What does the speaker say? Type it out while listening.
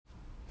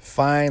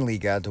finally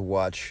got to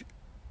watch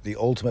the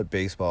ultimate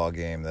baseball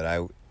game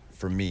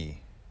for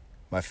me,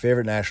 my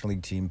favorite National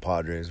League team,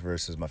 Padres,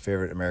 versus my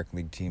favorite American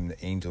League team,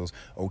 the Angels.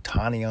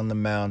 Ohtani on the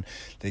mound.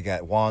 They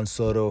got Juan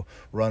Soto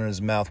running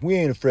his mouth. We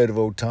ain't afraid of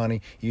Ohtani,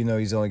 even though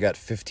he's only got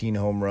 15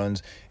 home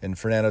runs. And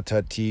Fernando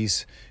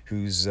Tatis,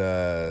 who's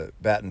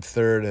batting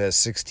third, has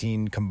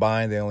 16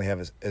 combined. They only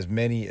have as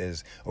many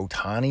as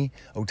Ohtani.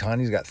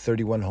 Ohtani's got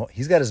 31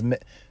 He's got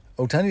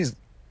Ohtani's,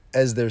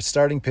 as their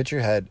starting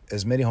pitcher, had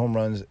as many home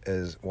runs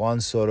as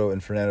Juan Soto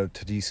and Fernando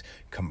Tatis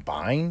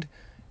combined,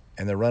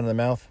 and they're running the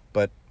mouth,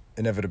 but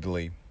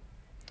inevitably,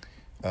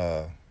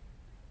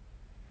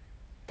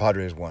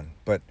 Padres won.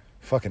 But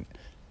fucking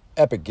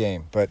epic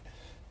game. But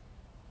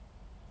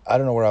I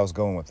don't know where I was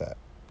going with that.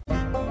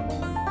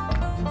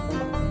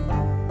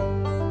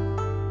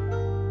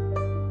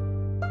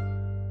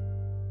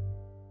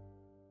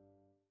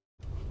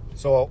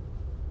 So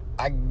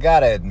I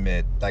gotta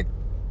admit,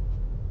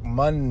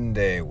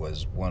 Monday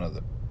was one of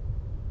the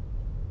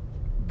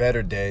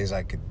better days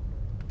I could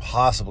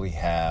possibly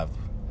have,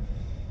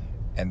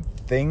 and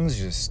things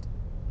just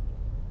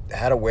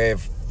had a way of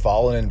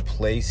falling in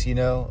place. I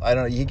don't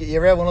know. You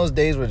ever have one of those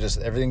days where just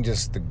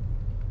everything's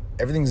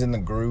in the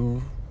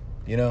groove.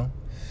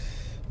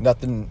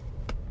 Nothing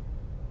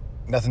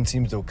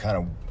seems to kind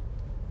of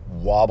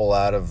wobble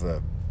out of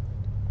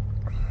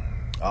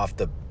off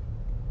the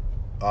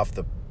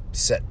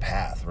set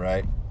path,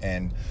 right?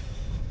 And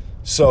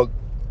so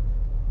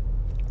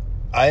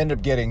I ended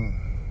up getting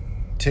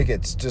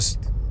tickets just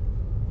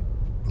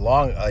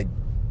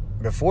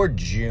before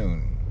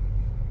June,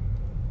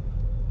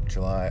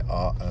 July,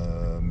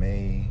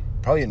 May,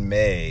 probably in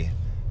May,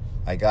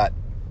 I got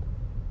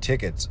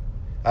tickets.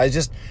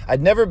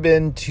 I'd never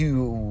been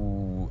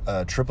to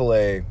a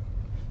AAA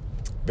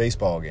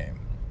baseball game.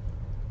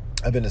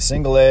 I've been to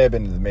single A, I've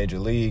been to the major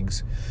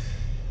leagues,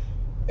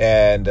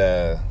 and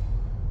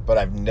but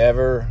I've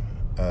never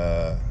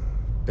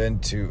been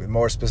to,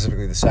 more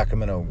specifically, the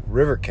Sacramento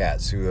River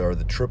Cats, who are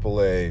the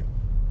AAA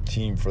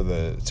team for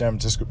the San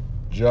Francisco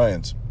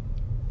Giants.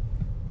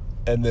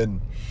 And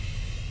then,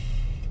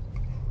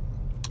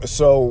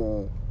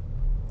 so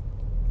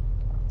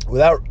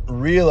without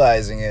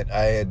realizing it,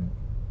 I had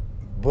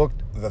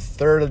booked the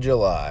 3rd of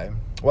July.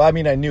 Well, I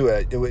mean, I knew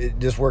it. It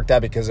just worked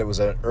out because it was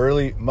an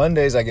early,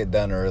 Mondays I get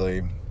done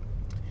early,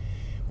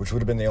 which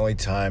would have been the only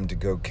time to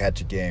go catch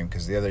a game,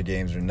 because the other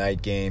games are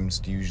night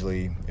games,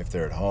 usually, if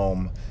they're at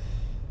home.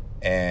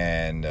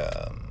 And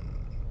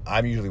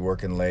I'm usually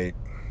working late,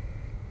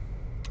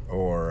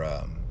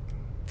 or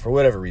for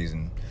whatever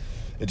reason,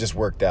 it just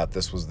worked out.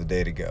 This was the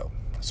day to go.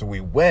 So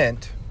we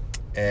went,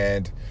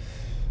 and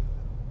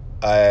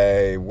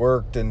I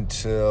worked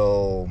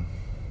until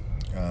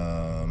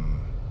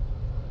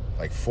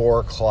 4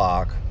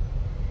 o'clock.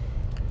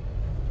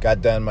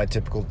 Got done my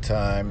typical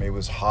time. It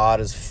was hot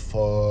as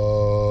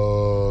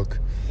fuck,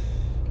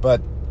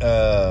 but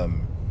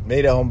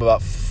made it home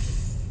about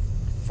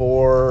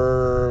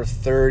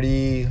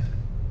 4:30,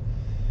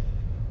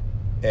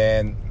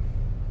 and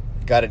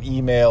got an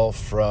email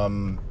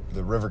from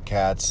the River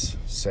Cats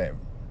saying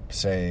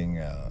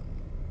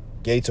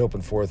gates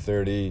open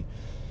 4:30.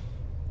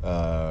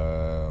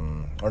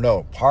 Or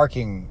no,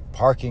 parking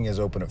is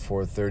open at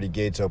 4:30.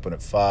 Gates open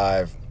at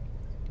 5.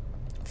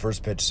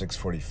 First pitch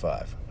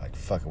 6:45.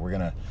 Fuck it, we're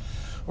gonna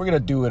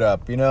do it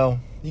up. You go.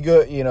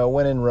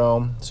 When in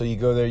Rome. So you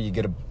go there. You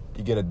get a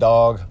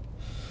dog.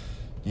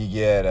 You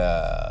get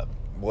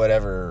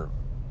whatever.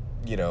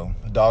 A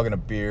dog and a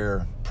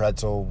beer,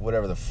 pretzel,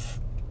 whatever the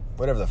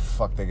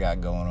fuck they got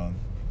going on.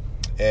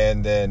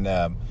 And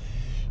then,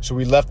 so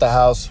we left the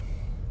house.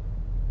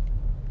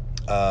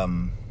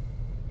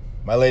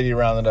 My lady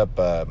rounded up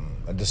a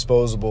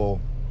disposable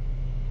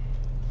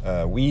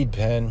weed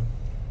pen,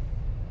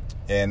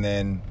 and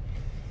then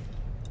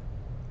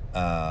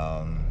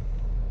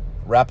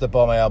wrapped up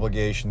all my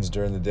obligations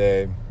during the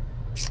day.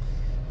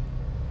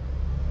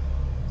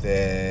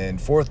 Then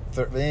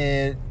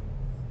probably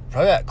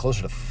got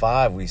closer to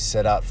 5, we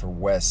set out for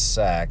West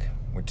Sac,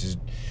 which is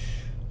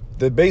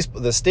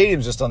the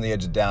stadium's just on the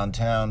edge of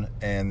downtown,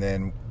 and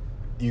then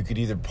you could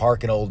either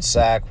park in Old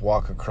Sac,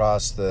 walk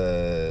across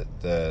I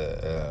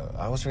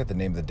always forget the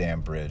name of the damn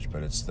bridge,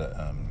 but it's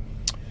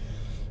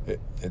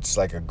it's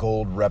like a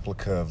gold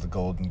replica of the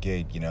Golden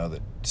Gate,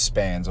 that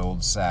spans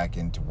Old Sac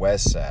into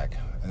West Sac,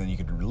 and then you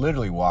could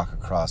literally walk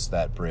across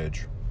that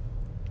bridge,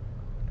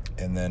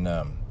 and then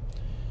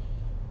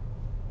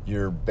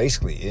you're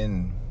basically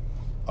in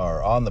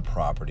or on the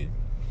property.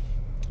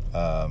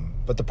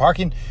 But the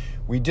parking,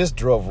 we just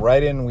drove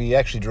right in. We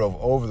actually drove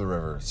over the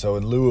river. So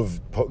in lieu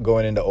of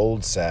going into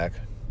Old Sac,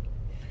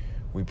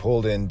 we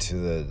pulled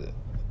into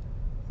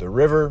the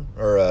river,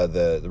 or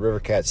the River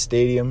Cat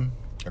Stadium,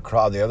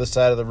 across the other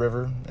side of the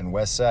river in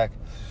West Sac.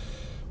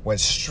 Went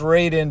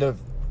straight into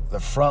the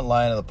front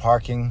line of the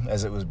parking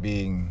as it was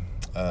being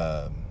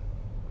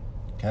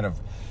kind of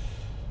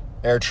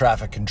air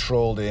traffic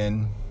controlled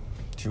in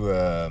to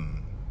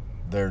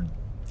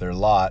their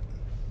lot.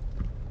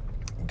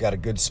 We got a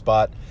good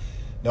spot,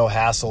 no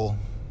hassle.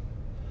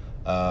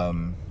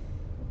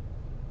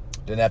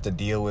 Didn't have to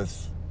deal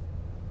with,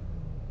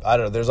 I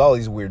don't know, there's all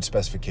these weird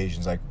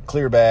specifications, like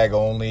clear bag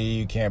only,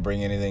 you can't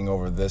bring anything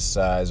over this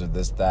size or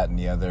this, that, and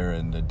the other,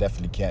 and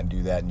definitely can't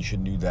do that, and you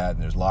shouldn't do that,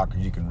 and there's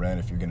lockers you can rent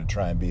if you're going to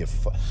try and be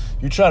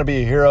you're trying to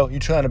be a hero, you're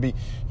trying to be,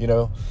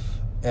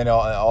 and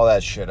all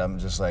that shit. I'm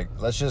just like,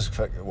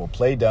 we'll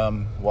play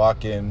dumb,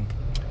 walk in,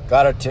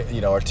 got our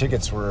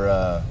tickets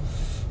were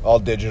all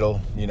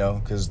digital,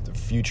 because the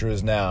future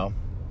is now,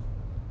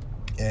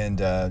 and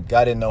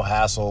got in no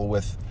hassle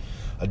with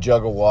a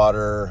jug of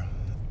water,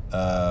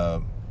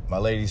 my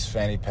lady's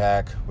fanny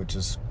pack, which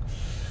is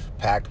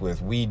packed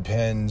with weed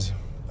pens,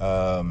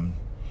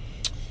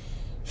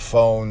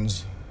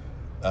 phones,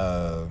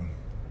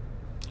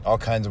 all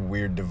kinds of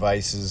weird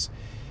devices,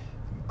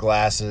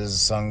 glasses,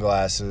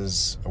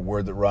 sunglasses, a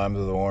word that rhymes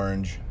with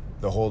orange,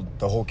 the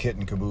whole kit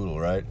and caboodle,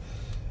 right?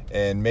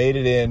 And made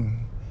it in.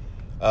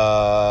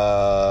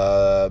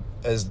 As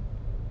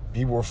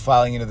people were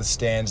filing into the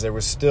stands, there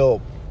was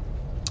still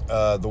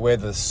the way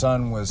the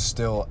sun was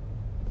still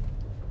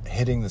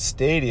hitting the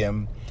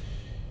stadium.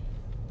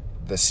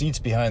 The seats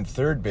behind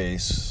third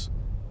base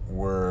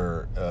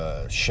were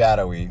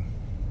shadowy,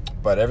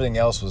 but everything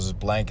else was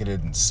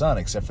blanketed in sun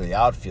except for the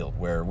outfield,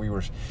 where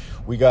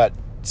we got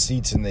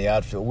seats in the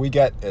outfield. We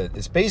got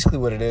it's basically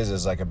what it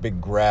is like a big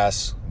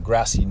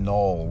grassy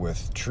knoll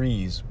with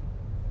trees,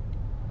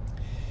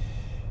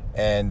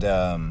 and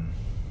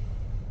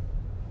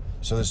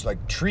so there's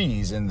like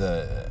trees in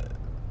the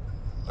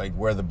like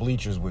where the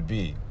bleachers would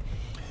be,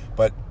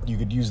 but you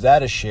could use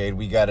that as shade.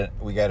 We got an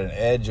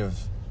edge of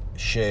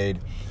shade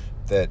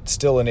that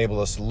still enabled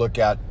us to look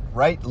out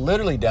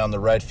literally down the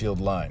right field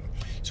line.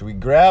 So we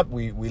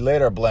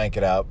laid our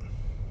blanket out,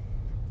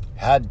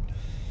 had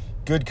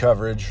good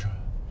coverage,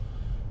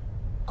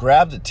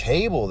 grabbed a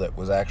table that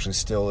was actually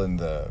still in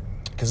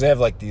because they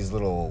have like these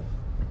little,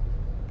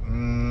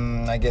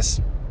 I guess,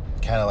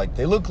 kind of like,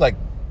 they look like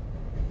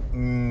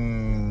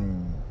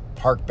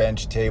park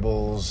bench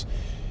tables.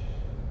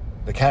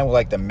 They kind of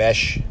like the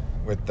mesh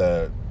with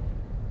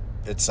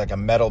it's like a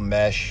metal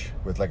mesh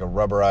with like a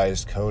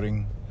rubberized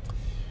coating.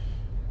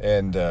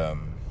 And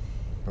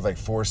with like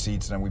 4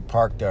 seats, and then we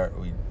parked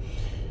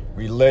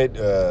we laid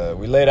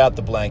out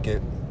the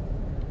blanket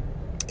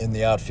in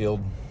the outfield,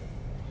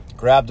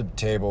 grabbed a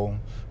table,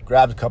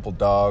 grabbed a couple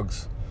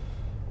dogs,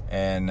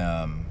 and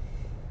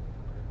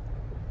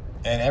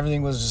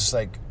everything was just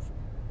like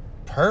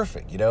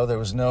perfect. There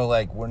was no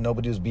like where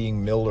nobody was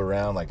being milled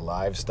around like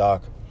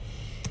livestock.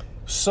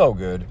 So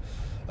good.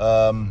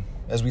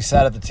 As we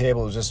sat at the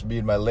table, it was just me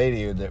and my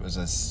lady. There was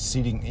a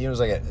seating. It was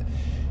like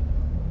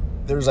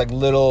there was like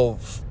little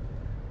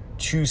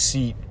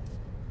 2-seat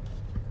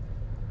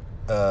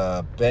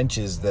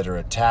benches that are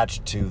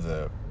attached to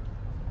the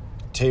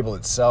table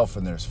itself,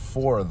 and there's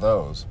 4 of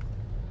those.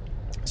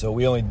 So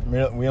we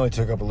only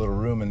took up a little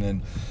room, and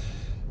then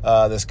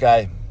this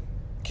guy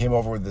came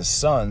over with his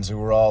sons, who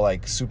were all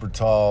like super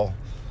tall.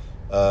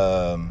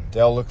 They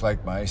all look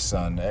like my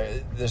son.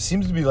 There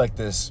seems to be like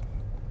this.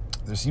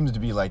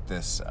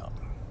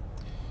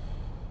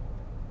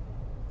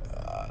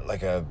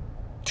 Like a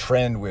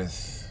trend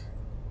with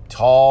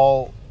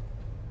tall,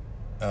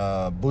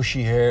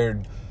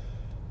 bushy-haired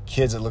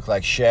kids that look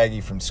like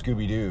Shaggy from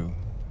Scooby-Doo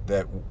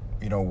that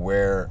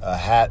wear a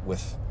hat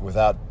with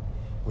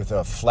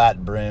a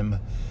flat brim,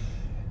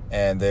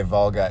 and they've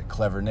all got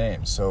clever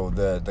names. So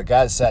the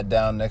guy that sat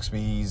down next to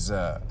me,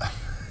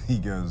 he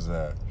goes,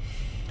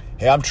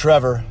 "Hey, I'm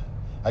Trevor."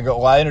 I go,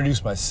 "Well, I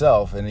introduced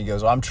myself," and he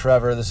goes, "Well, I'm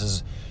Trevor. This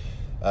is,"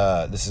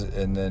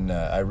 and then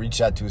I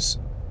reached out to his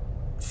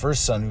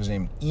first son, who's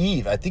named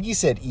Eve. I think he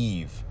said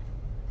Eve,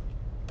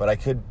 but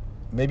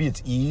maybe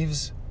it's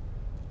Eves,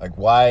 like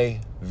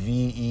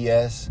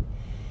Yves.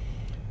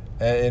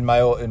 In my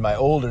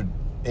older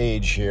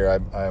age here,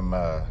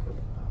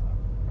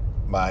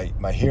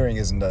 my hearing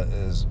isn't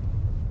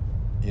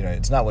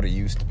it's not what it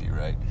used to be,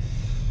 right?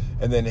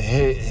 And then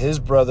his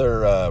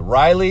brother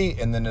Riley,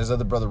 and then his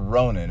other brother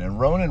Ronan, and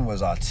Ronan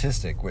was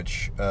autistic,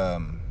 which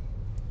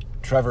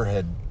Trevor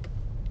had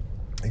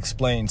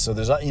explained. So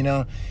there's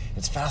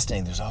it's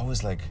fascinating. There's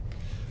always like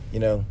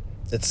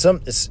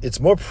it's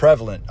more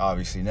prevalent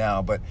obviously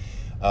now, but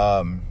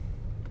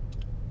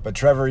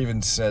Trevor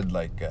even said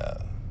like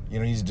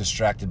he's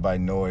distracted by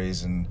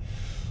noise and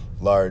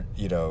large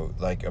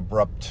like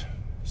abrupt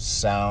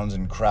sounds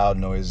and crowd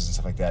noises and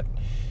stuff like that.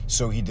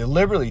 So he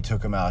deliberately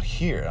took him out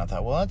here, and I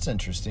thought, well, that's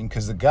interesting,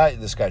 because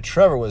this guy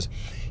Trevor was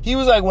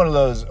like one of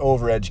those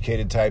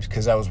overeducated types,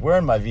 because I was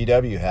wearing my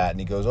VW hat, and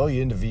he goes, "Oh,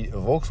 you into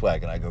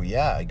Volkswagen?" I go,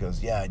 "Yeah." He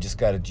goes, "Yeah, I just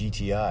got a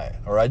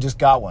GTI, or I just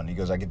got one." He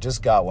goes, "I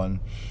just got one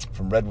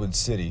from Redwood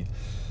City,"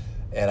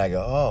 and I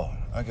go, "Oh,"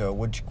 I go,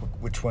 "Which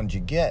one did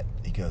you get?"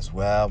 He goes,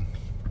 "Well,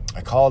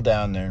 I called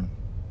down there.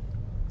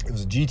 It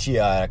was a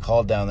GTI. I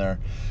called down there,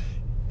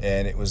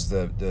 and it was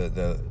the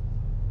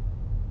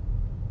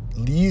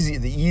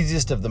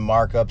easiest of the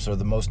markups, or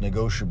the most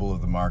negotiable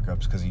of the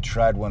markups, because he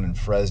tried one in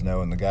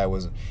Fresno, and the guy he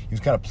was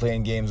kind of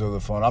playing games over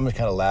the phone." I'm just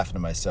kind of laughing to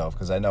myself,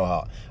 because I know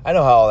how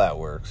all that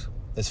works.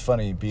 it's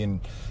funny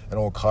being an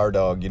old car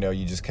dog,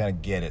 you just kind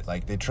of get it.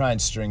 Like, they try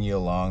and string you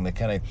along.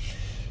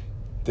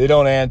 They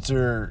don't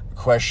answer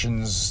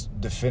questions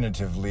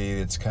definitively.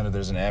 It's kind of,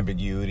 there's an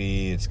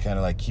ambiguity. It's kind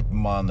of like keep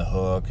them on the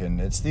hook.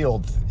 And it's the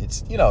old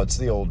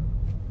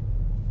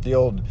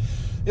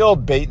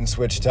bait and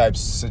switch type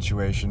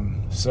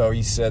situation. So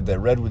he said that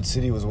Redwood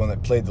City was the one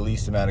that played the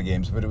least amount of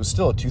games, but it was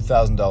still a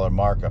 $2,000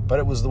 markup. But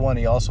it was the one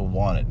he also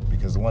wanted,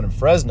 because the one in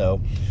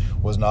Fresno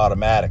was an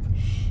automatic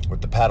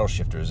with the paddle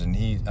shifters. And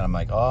I'm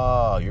like,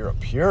 oh, you're a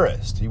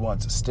purist. He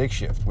wants a stick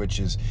shift, which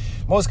is,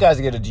 most guys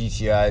that get a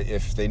GTI,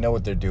 if they know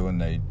what they're doing,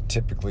 they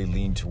typically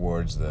lean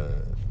towards the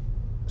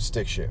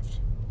stick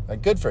shift.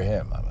 Like, good for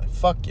him. I'm like,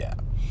 fuck yeah.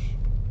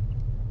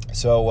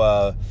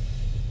 So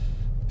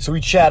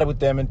we chatted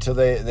with them until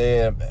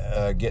they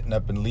getting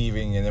up and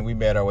leaving, and then we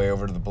made our way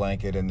over to the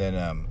blanket, and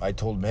then I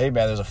told him, hey,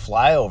 man, there's a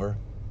flyover.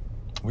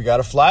 We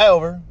got a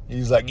flyover.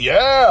 He's like,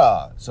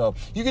 yeah. So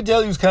you could tell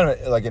he was kind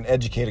of like an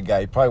educated guy.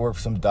 He probably worked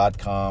for some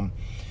 .com,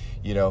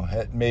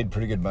 had made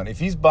pretty good money. If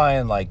he's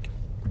buying like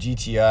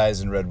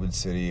GTIs in Redwood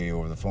City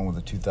over the phone with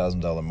a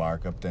 $2,000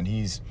 markup, then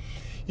he's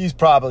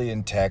probably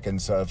in tech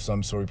and so of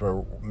some sort. He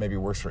probably maybe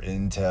works for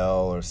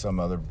Intel or some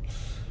other,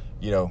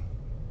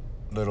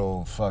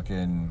 little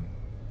fucking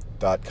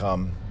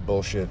 .com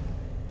bullshit.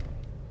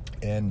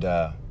 And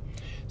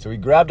so we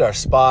grabbed our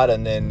spot,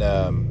 and then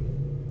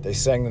they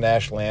sang the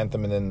national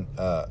anthem, and then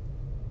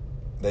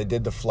they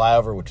did the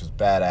flyover, which was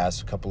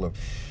badass. A couple of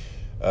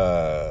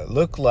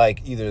looked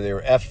like either they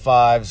were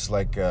F5s,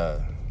 like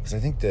because I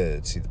think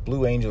the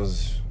Blue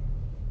Angels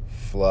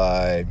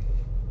fly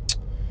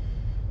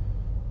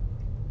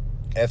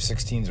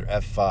F-16s or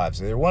F5s.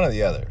 They're one or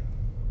the other.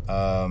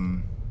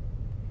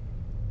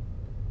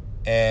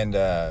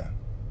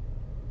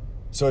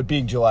 So it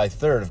being July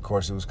 3rd, of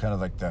course, it was kind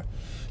of like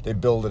they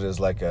billed it as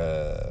like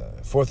a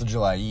 4th of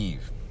July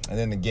Eve. And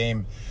then the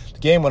game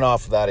went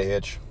off without a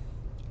hitch.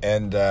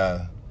 And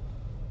the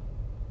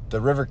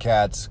River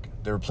Cats,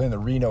 they were playing the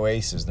Reno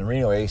Aces. The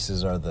Reno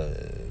Aces are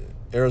the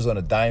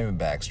Arizona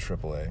Diamondbacks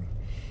AAA.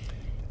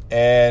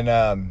 And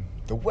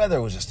the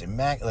weather was just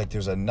immaculate. Like,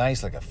 there's a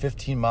nice, like a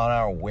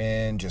 15-mile-an-hour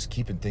wind, just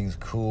keeping things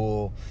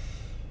cool.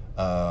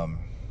 My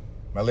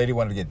lady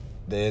wanted to get,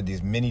 they had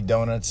these mini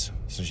donuts,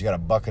 so she got a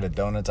bucket of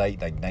donuts. I eat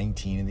like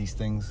 19 of these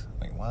things.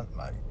 Like, what?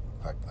 Like,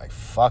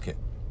 fuck it.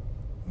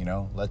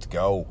 Let's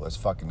go. Let's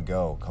fucking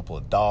go. A couple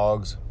of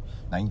dogs,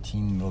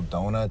 19 little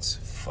donuts.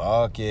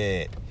 Fuck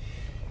it.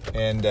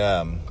 And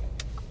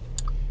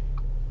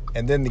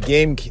then the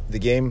game, the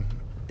game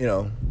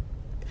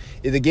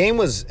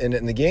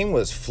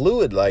was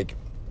fluid. Like,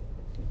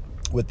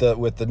 with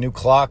the new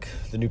clock,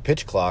 the new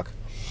pitch clock,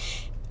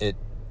 it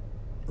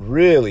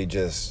really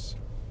just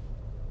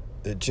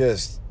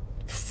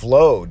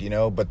flowed,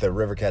 but the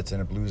River Cats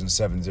ended up losing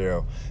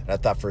 7-0. And I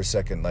thought for a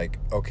second, like,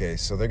 okay,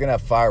 so they're going to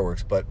have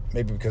fireworks, but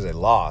maybe because they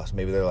lost.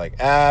 Maybe they're like,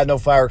 no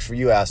fireworks for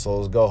you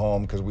assholes. Go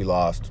home because we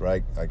lost,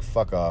 right? Like,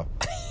 fuck off.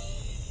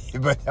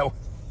 But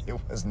it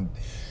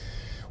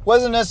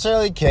wasn't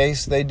necessarily the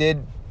case.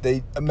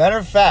 Matter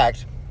of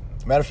fact,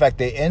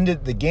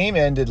 the game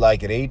ended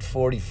like at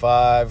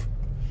 8:45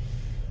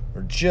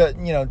 or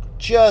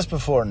just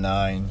before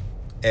 9.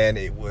 And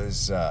it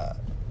was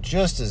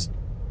just as,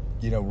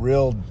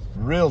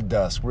 real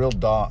dusk, real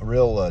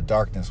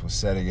darkness was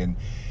setting in.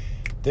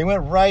 They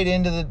went right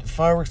into the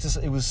fireworks.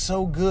 It was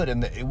so good,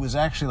 and it was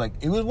actually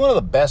it was one of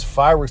the best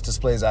fireworks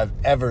displays I've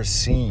ever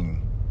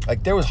seen.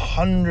 Like, there was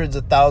hundreds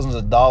of thousands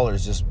of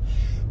dollars just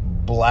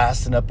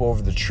blasting up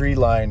over the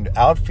tree-lined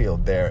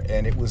outfield there,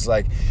 and it was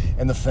like,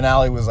 and the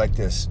finale was like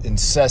this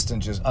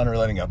incessant, just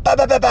unrelenting, and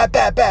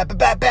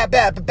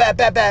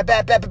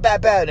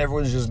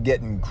everyone's just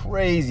getting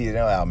crazy.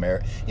 How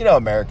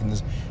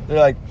Americans, they're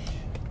like,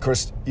 of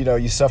course,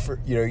 you suffer,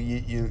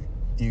 you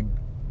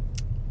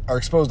are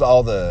exposed to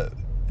all the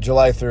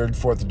July 3rd,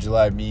 4th of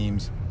July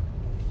memes,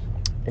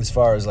 as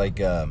far as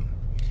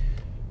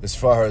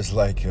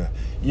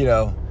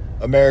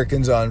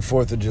Americans on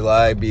 4th of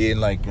July being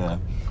like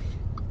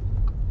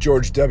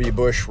George W.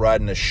 Bush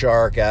riding a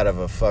shark out of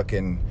a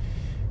fucking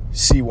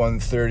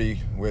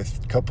C-130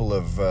 with a couple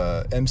of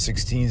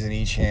M16s in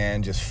each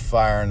hand, just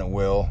firing at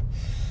will.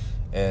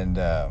 And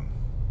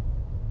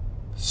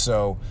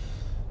so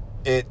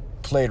it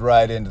played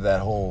right into that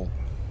whole,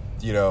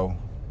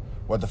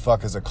 what the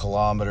fuck is a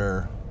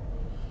kilometer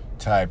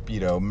type,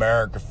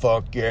 America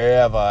fuck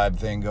yeah vibe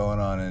thing going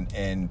on.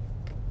 And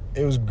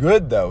it was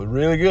good, though. It was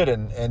really good.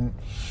 And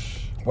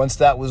once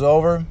that was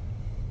over,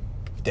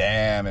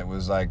 damn, it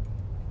was like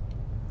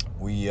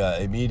we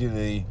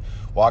immediately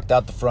walked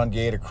out the front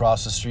gate,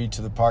 across the street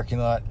to the parking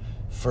lot.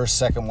 First,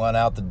 second one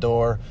out the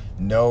door.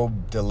 No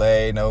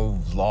delay, no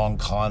long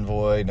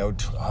convoy,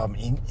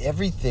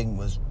 everything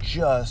was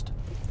just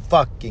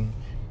fucking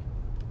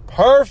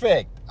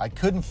perfect. I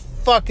couldn't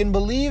fucking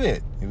believe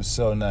it. It was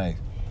so nice.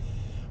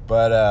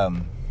 But,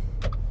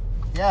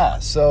 yeah,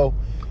 so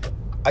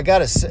I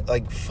gotta say,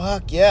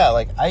 fuck yeah,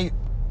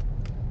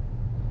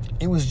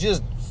 it was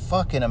just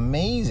fucking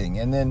amazing.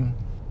 And then,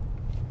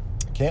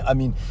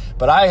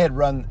 but I had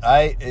run,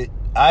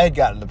 I had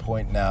gotten to the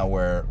point now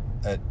where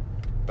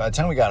by the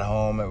time we got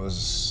home, it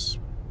was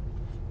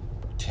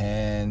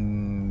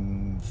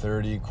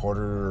 10:30,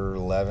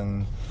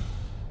 11:15.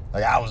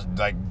 Like, I was,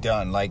 like,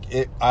 done. Like,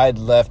 I'd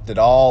left it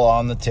all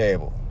on the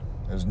table.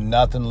 There's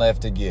nothing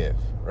left to give,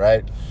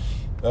 right?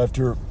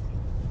 After,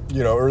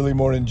 early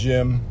morning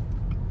gym,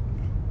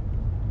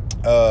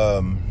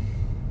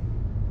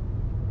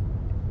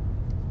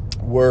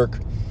 work,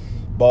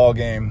 ball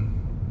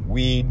game,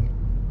 weed,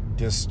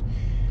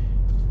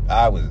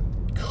 I was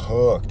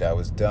cooked. I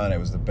was done. It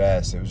was the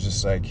best. It was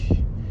just like,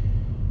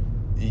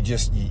 you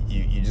just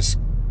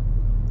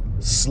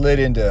slid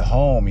into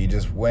home. You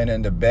just went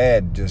into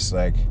bed, just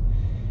like,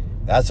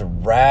 that's a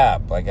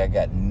wrap. Like, I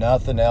got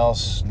nothing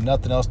else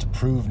to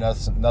prove,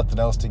 nothing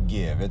else to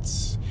give.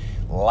 It's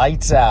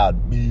lights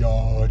out,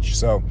 biatch.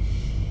 So,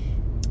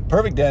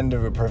 perfect end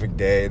of a perfect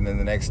day. And then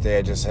the next day,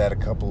 I just had a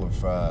couple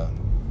of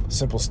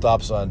simple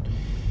stops on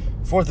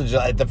 4th of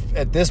July.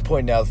 At this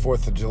point now, the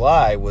 4th of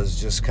July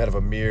was just kind of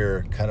a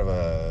mere, kind of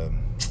a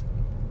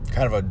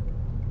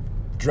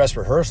dress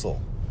rehearsal.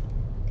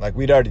 Like,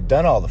 we'd already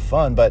done all the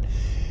fun, but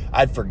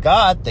I'd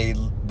forgot they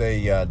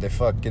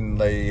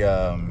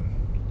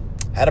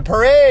had a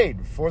parade,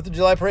 4th of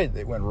July parade.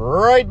 They went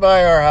right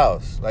by our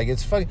house. Like,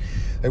 it's fucking,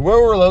 like,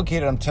 where we're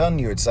located, I'm telling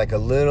you, it's like a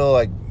little,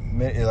 like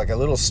a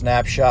little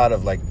snapshot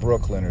of, like,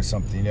 Brooklyn or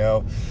something,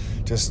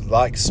 just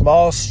like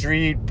small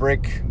street,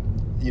 brick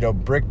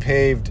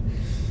paved,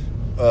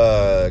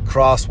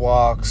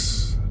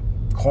 crosswalks,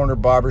 corner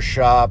barber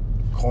shop,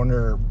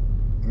 corner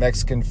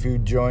Mexican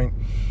food joint,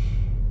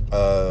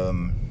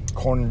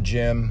 corner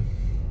gym.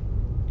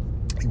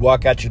 You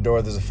walk out your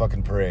door, there's a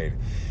fucking parade.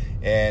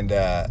 And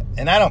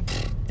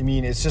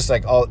it's just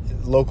like all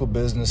local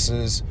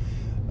businesses,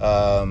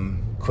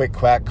 Quick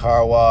Quack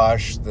Car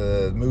Wash,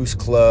 the Moose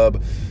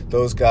Club.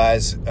 Those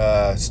guys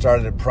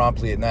started it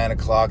promptly at 9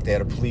 o'clock. They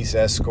had a police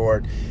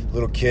escort.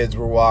 Little kids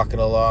were walking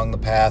along the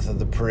path of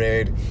the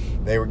parade.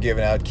 They were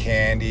giving out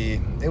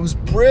candy. It was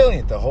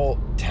brilliant, the whole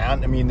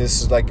town. I mean,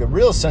 this is like a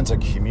real sense of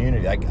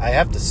community. I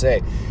have to say,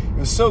 it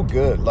was so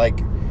good.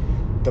 Like,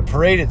 the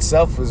parade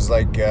itself was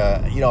like,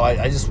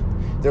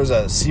 there was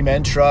a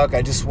cement truck.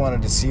 I just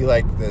wanted to see,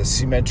 like, the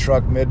cement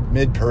truck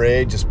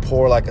mid-parade just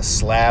pour, like, a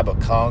slab of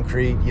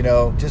concrete,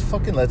 Just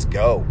fucking let's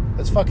go.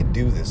 Let's fucking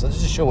do this.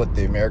 Let's just show what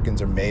the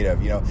Americans are made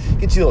of,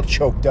 Gets you a little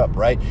choked up,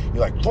 right?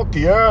 You're like, fuck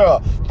yeah,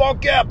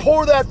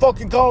 pour that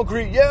fucking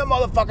concrete. Yeah,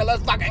 motherfucker,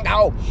 let's fucking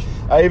go.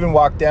 I even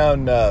walked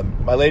down,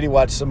 my lady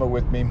watched some of it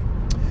with me.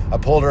 I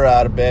pulled her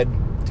out of bed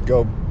to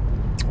go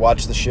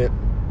watch the shit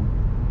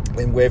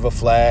and wave a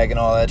flag and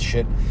all that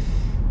shit.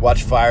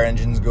 Watch fire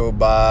engines go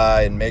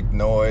by and make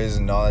noise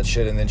and all that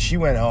shit. And then she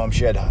went home.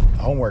 She had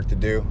homework to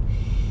do.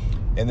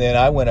 And then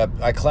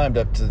I climbed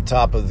up to the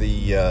top of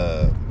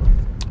the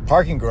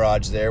parking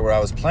garage there where I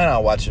was planning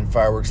on watching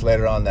fireworks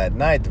later on that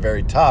night, the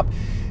very top.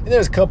 And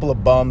there's a couple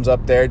of bums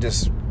up there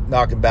just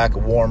knocking back a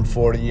warm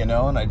 40, and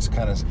I just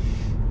kind of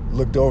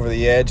looked over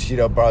the edge,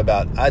 probably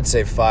about, I'd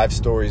say 5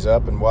 stories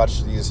up, and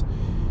watched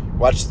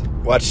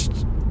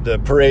the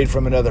parade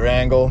from another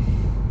angle.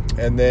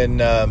 And then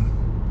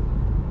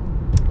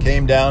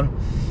came down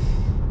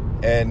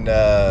and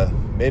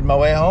made my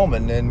way home,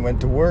 and then went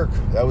to work.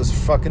 That was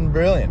fucking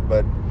brilliant.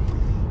 But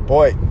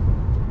boy,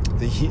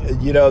 the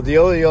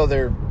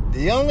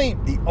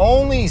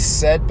only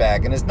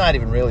setback, and it's not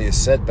even really a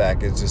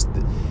setback, it's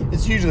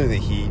usually the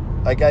heat.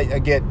 Like, I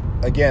get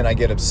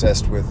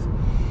obsessed with,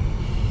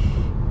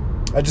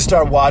 I just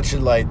started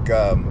watching, like,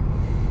 I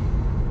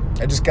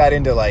just got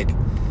into, like,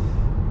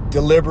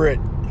 deliberate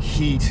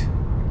heat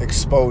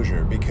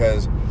exposure,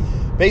 because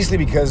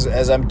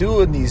as I'm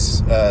doing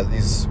these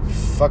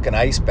fucking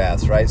ice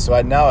baths, right? So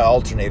I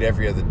alternate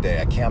every other day.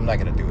 I'm not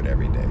going to do it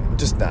every day. I'm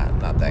just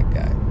not that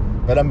guy.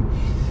 But I'm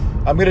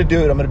going to do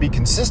it. I'm going to be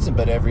consistent,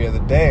 but every other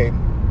day,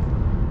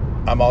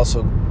 I'm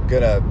also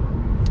going to,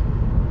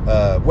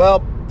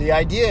 the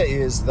idea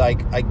is,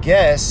 like, I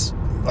guess,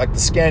 like the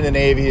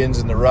Scandinavians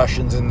and the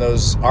Russians and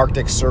those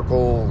Arctic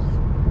Circle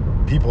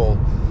people,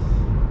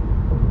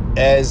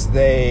 as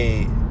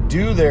they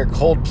do their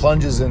cold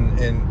plunges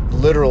in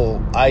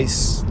literal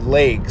ice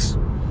lakes,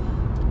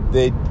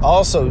 they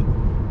also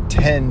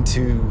tend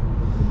to,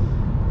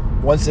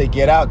 once they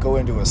get out, go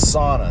into a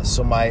sauna.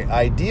 So my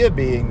idea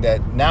being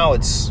that now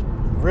it's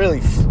really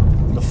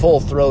the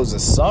full throes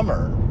of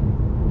summer.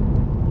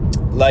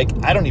 Like,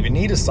 I don't even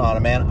need a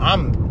sauna, man.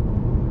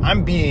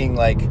 I'm being,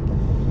 like,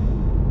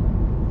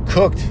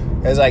 cooked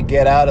as I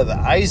get out of the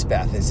ice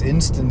bath. It's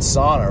instant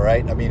sauna,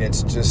 right? I mean,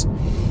 it's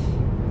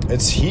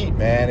heat,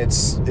 man.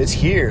 It's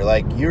here.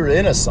 Like, you're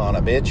in a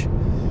sauna, bitch.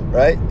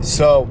 Right?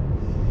 So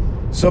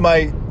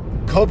my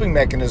coping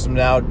mechanism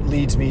now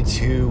leads me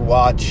to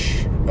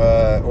watch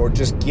or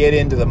just get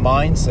into the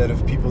mindset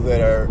of people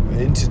that are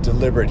into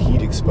deliberate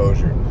heat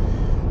exposure.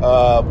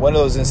 One of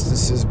those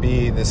instances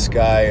be this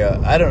guy,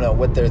 I don't know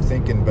what they're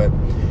thinking, but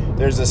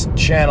there's this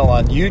channel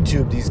on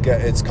YouTube, these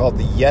guys, it's called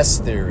the Yes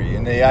Theory,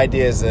 and the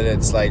idea is that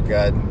it's like,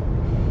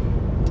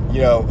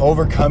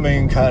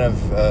 overcoming kind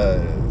of,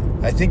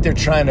 I think they're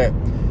trying to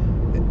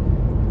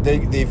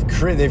they've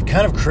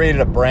kind of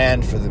created a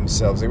brand for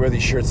themselves. They wear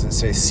these shirts that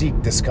say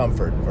 "Seek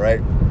Discomfort,"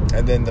 right?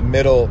 And then the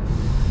middle,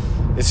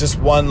 it's just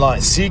one line: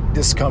 "Seek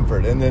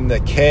Discomfort," and then the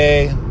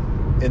K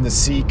in the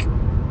seek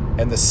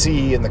and the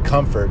C in the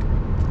comfort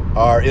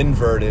are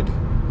inverted.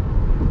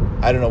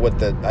 I don't know why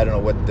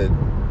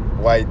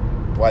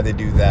they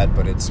do that,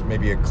 but it's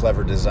maybe a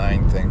clever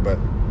design thing. But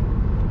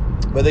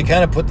they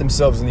kind of put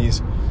themselves in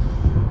these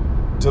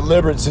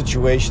deliberate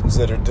situations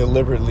that are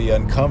deliberately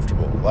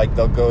uncomfortable. Like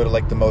they'll go to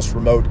like the most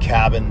remote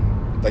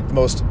cabin, like the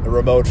most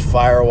remote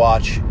fire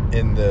watch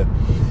in the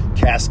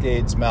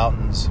Cascades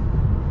Mountains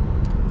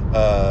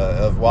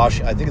of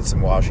Washington. I think it's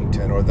in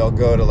Washington. Or they'll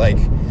go to like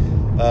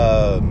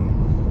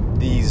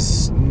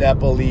these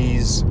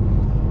Nepalese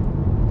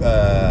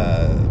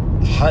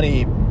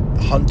honey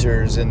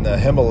hunters in the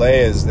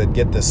Himalayas that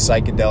get this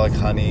psychedelic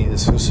honey,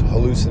 this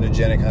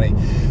hallucinogenic honey.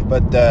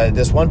 But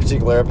this one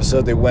particular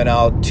episode, they went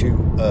out to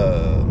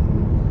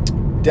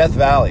Death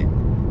Valley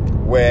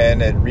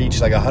when it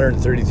reached like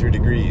 133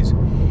 degrees.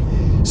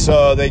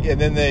 So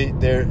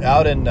they're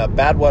out in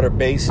Badwater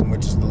Basin,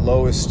 which is the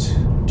lowest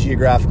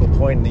geographical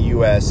point in the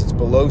U.S. It's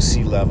below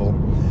sea level,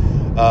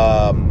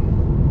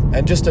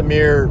 and just a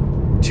mere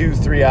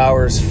 2-3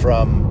 hours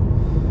from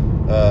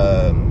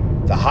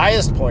the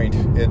highest point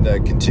in the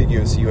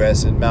contiguous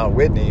U.S. in Mount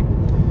Whitney.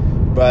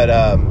 But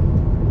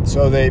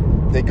so they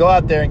go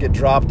out there and get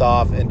dropped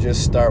off and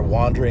just start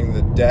wandering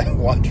the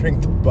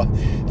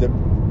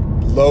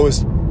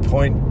lowest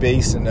point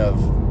basin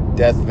of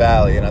Death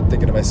Valley. And I'm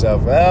thinking to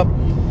myself, well,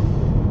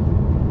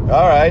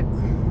 all right,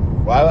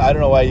 well, I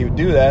don't know why you would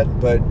do that,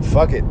 but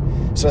fuck it.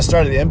 So I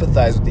started to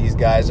empathize with these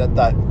guys. I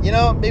thought,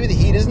 maybe the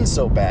heat isn't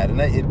so bad, and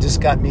it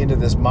just got me into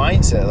this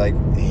mindset, like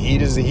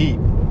heat is the heat,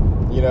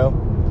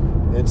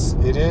 It's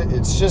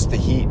just the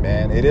heat,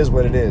 man. It is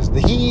what it is.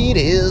 The heat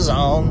is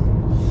on.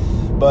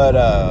 But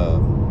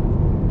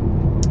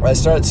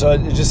so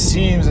it just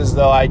seems as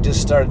though I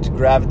just started to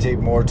gravitate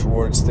more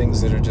towards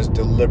things that are just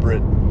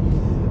deliberate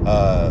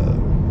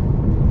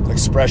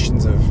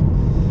expressions of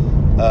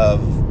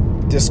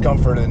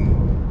discomfort and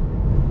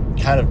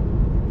kind of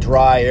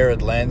dry,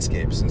 arid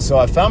landscapes. And so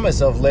I found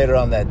myself later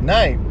on that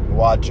night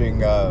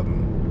watching, I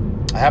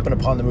happened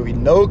upon the movie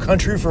No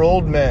Country for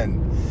Old Men.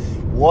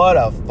 What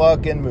a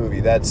fucking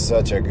movie. That's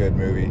such a good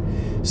movie.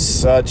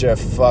 Such a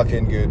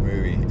fucking good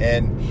movie.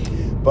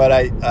 But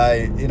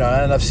and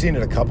I've seen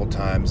it a couple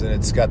times, and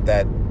it's got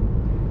that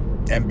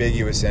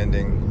ambiguous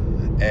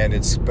ending, and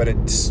it's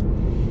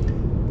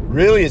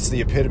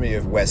the epitome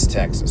of West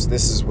Texas.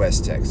 This is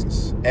West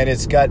Texas. And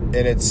it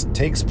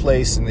takes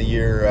place in the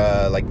year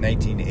like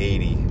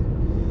 1980.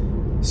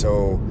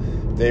 So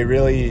they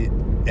really,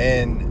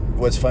 and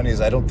what's funny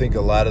is I don't think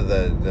a lot of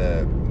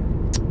the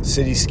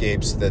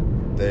cityscapes that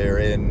they're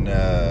in,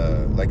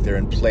 like they're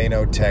in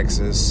Plano,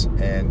 Texas,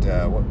 and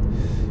what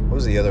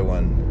was the other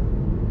one?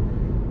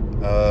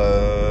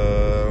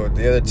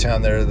 The other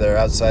town, they're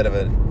outside of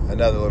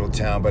another little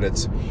town, but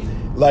it's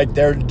like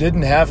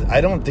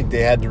I don't think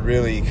they had to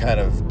really kind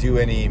of do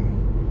any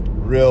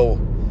real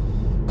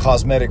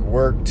cosmetic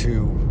work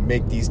to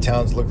make these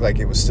towns look like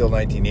it was still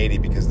 1980,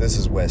 because this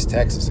is West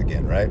Texas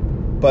again, right?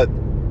 But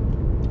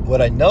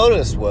what I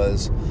noticed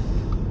was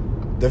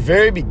the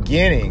very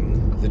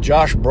beginning, the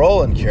Josh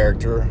Brolin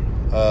character,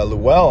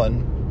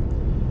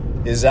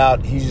 Llewellyn, is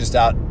out. He's just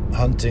out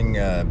hunting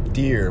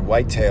deer,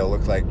 whitetail,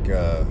 look like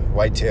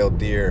white-tailed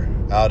deer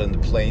out in the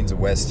plains of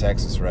West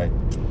Texas, right?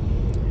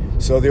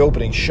 So the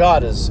opening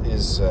shot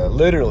is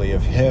literally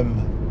of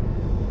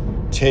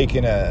him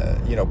taking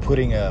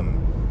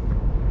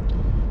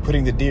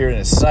putting the deer in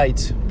his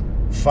sights,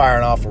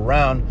 firing off a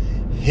round,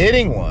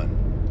 hitting one,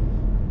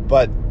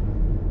 but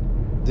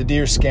the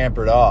deer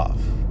scampered off.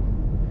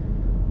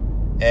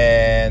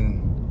 And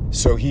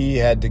so he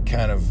had to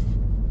kind of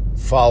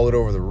follow it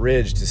over the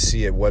ridge to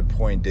see at what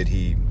point did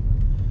the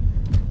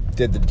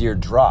deer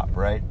drop,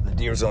 right?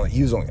 He was only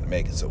going to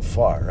make it so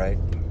far, right?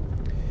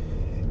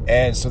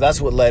 And so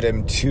that's what led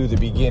him to the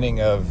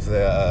beginning of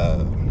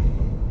the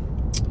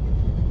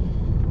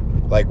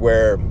like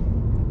where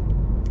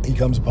he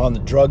comes upon the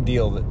drug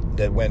deal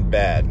that went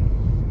bad,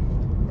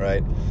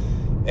 right?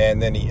 And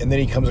then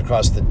he comes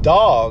across the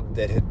dog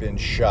that had been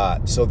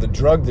shot. So the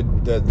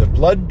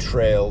blood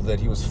trail that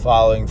he was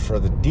following for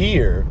the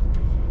deer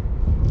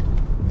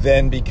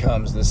then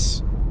becomes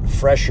this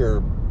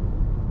fresher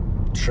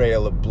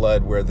trail of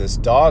blood where this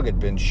dog had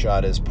been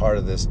shot as part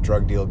of this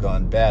drug deal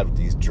gone bad with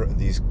these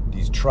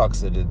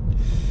trucks that had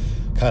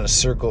kind of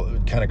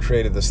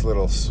created this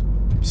little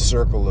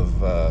circle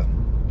of like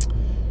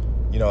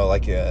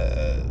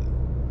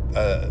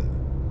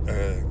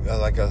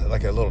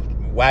a little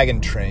wagon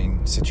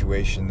train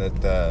situation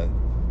that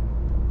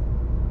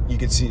you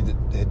could see that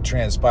had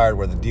transpired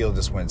where the deal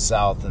just went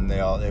south, and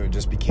it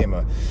just became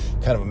a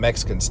kind of a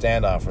Mexican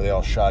standoff where they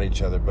all shot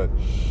each other. But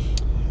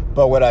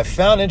what I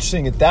found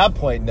interesting at that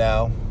point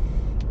now,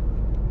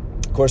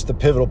 of course, the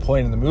pivotal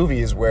point in the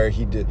movie is where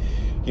he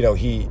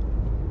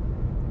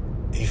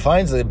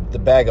finds the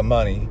bag of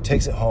money,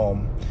 takes it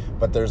home,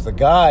 but there's the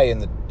guy in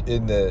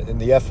in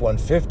the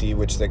F-150,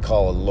 which they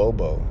call a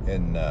Lobo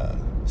in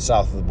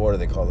south of the border,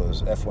 they call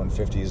those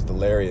F-150s the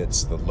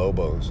Lariats, the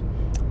Lobos.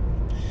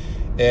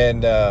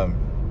 And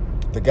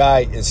the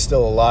guy is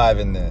still alive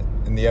in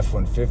the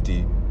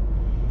F-150,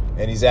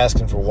 and he's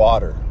asking for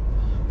water.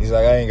 He's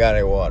like, I ain't got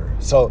any water.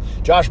 So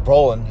Josh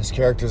Brolin, his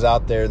character's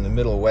out there in the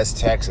middle of West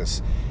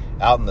Texas,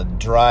 out in the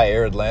dry,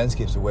 arid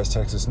landscapes of West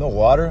Texas. No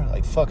water?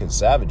 Like fucking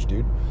savage,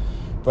 dude.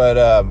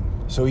 But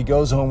so he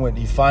goes home when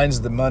he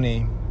finds the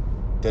money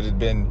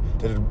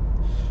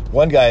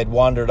one guy had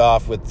wandered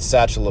off with the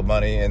satchel of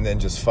money and then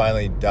just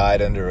finally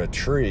died under a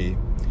tree.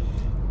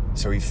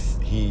 So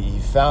he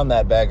found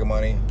that bag of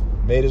money,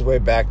 made his way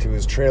back to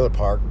his trailer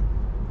park,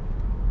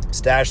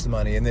 stashed the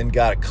money, and then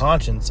got a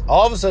conscience.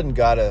 All of a sudden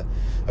got a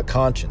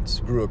conscience,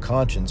 grew a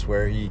conscience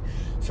where he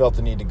felt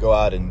the need to go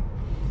out and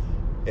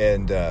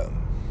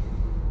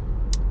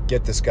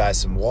get this guy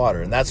some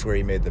water. And that's where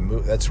he made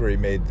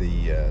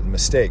the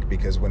mistake,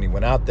 because when he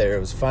went out there, it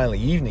was finally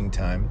evening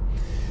time,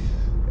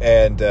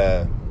 and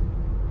the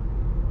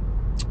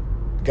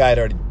guy had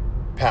already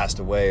passed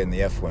away in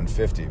the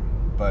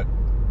F-150. But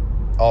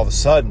all of a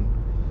sudden,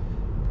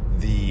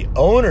 the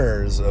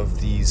owners of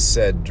these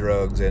said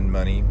drugs and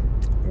money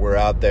were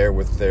out there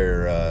with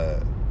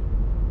their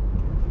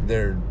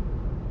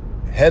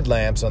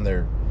headlamps on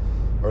their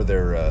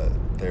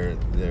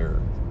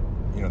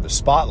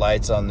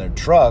spotlights on their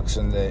trucks,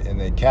 and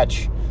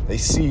they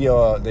see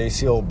old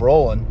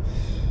Brolin,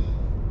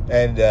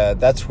 and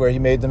that's where he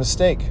made the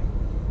mistake.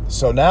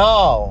 So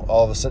now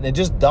all of a sudden it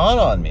just dawned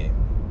on me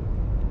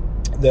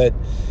that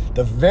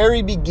the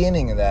very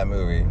beginning of that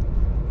movie,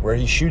 where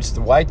he shoots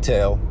the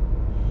whitetail,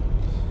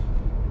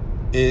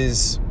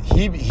 is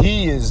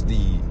he is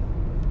the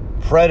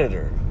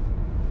predator,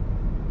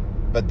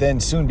 but then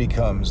soon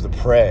becomes the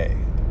prey.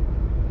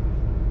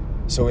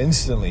 So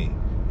instantly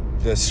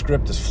the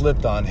script is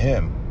flipped on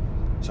him.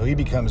 So he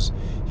becomes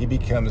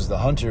the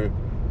hunter.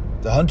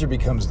 The hunter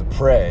becomes the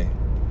prey,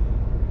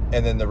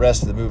 and then the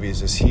rest of the movie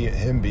is just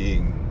him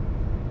being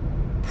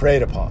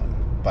preyed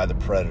upon by the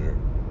predator,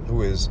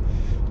 who is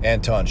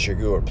Anton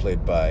Chigurh,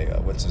 played by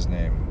what's his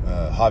name,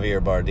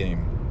 Javier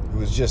Bardem,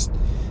 who is just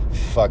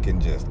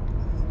fucking just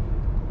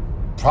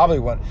probably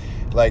one.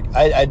 Like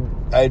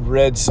I'd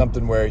read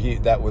something where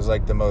that was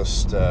like the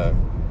most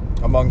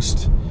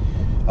amongst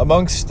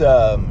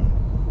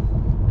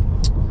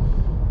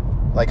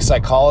like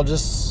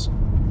psychologists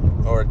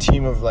or a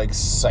team of like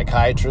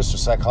psychiatrists or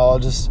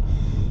psychologists,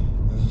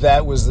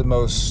 that was the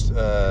most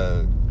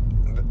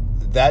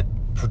that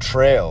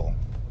portrayal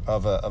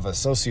of a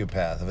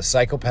sociopath, of a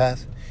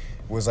psychopath,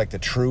 was like the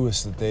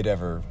truest that they'd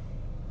ever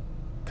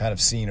kind of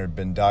seen or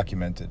been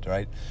documented,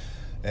 right?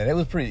 And it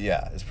was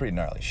it's pretty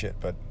gnarly shit,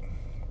 but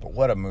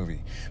what a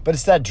movie. But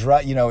it's that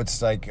dry,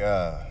 it's like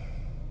I'm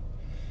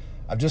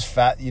just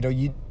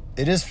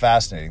it is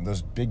fascinating.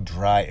 Those big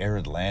dry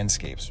arid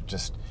landscapes are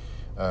just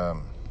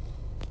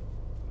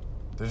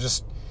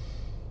there's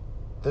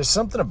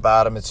something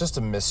about them. It's just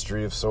a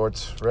mystery of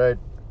sorts, right?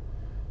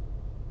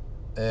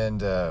 And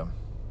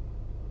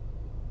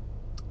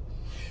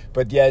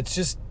but yeah, it's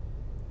just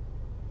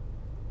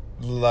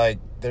like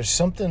there's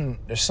something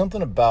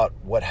about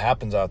what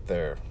happens out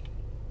there.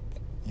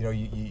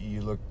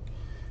 You look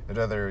at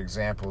other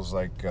examples,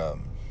 like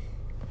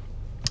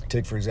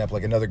take for example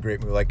like another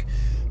great movie like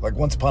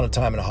Once Upon a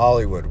Time in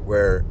Hollywood,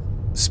 where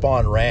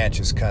Spawn Ranch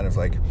is kind of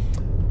like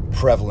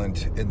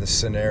prevalent in the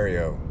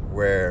scenario,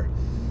 where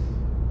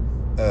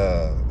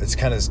it's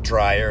kind of this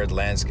dry arid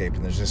landscape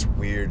and there's just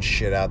weird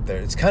shit out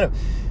there. It's kind of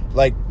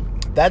like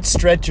that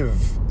stretch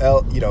of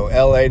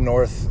LA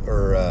north,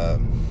 or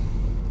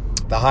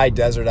the high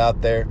desert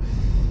out there,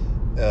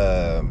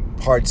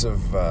 parts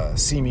of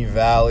Simi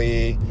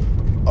Valley,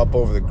 up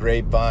over the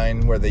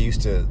Grapevine, where they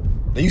used to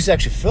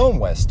actually film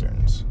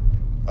westerns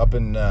up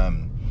in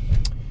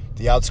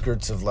the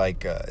outskirts of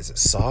like is it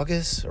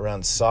Saugus,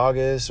 around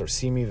Saugus or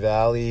Simi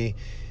Valley,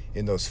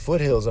 in those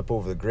foothills up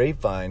over the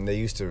Grapevine. They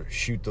used to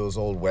shoot those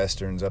old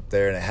westerns up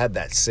there, and it had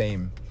that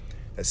same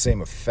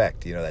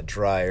effect, that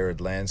dry arid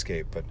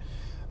landscape.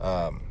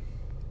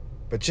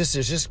 But just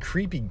there's just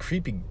creepy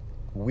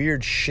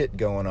weird shit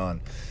going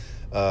on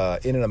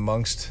in and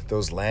amongst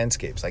those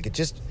landscapes. Like it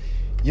just,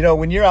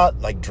 when you're out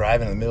like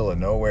driving in the middle of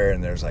nowhere,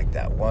 and there's like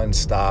that one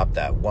stop,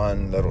 that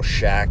one little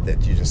shack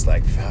that you just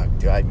like, fuck,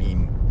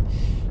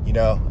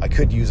 I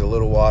could use a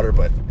little water,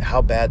 but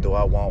how bad do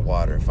I want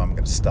water if I'm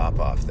going to stop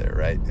off there,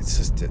 right?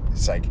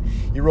 It's like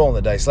you're rolling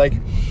the dice. Like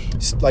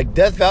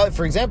Death Valley,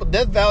 for example.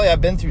 Death Valley,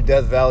 I've been through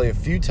Death Valley a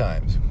few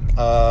times.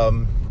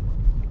 The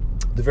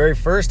very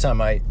first time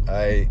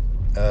did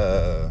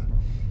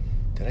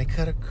I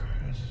cut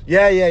across?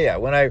 Yeah.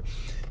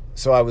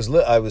 I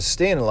was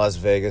staying in Las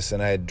Vegas,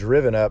 and I had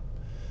driven up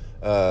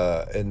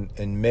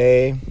in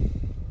May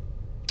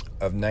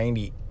of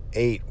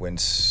 '98 when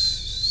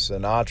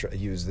Sinatra.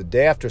 He was the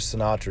day after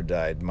Sinatra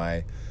died.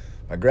 My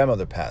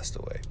grandmother passed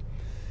away,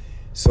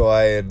 so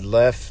I had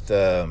left.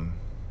 I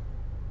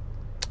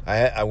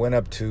went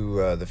up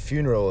to the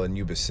funeral in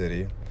Yuba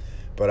City,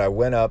 but I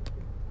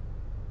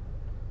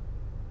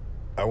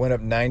I went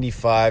up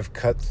 95,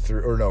 cut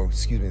through, or no,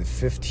 excuse me, the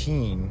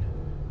 15.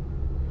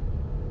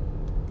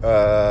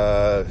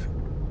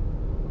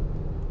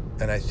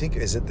 And I think,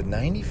 is it the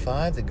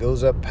 95 that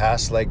goes up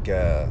past like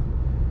Area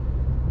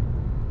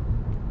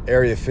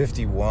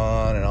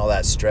 51 and all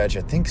that stretch?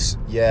 I think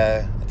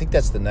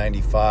that's the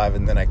 95.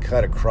 And then I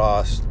cut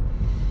across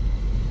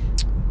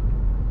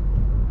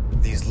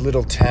these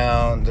little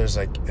towns. There's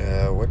like,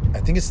 I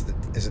think is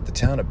it the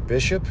town of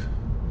Bishop?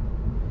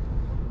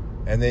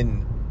 And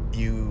then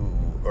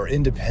or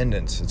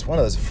Independence. It's one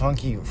of those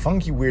funky,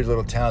 weird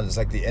little towns. It's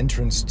like the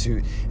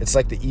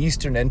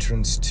eastern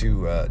entrance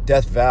to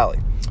Death Valley.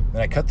 And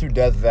I cut through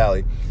Death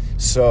Valley.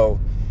 So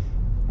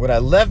when I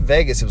left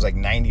Vegas, it was like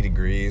 90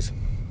 degrees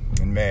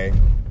in May.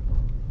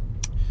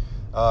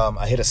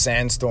 I hit a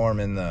sandstorm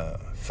in the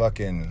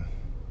fucking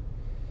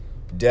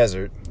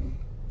desert.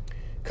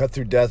 Cut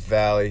through Death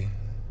Valley.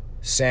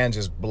 Sand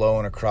just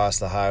blowing across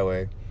the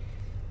highway.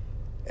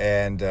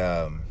 And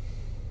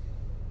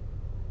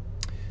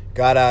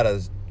got out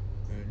of,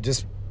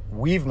 just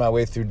weaved my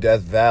way through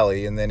Death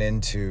Valley and then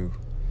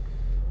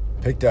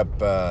picked up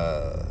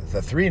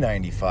the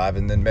 395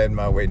 and then made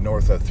my way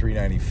north of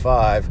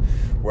 395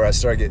 where it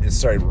started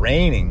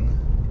raining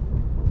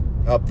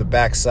up the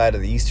backside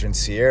of the Eastern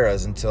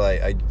Sierras until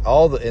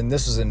and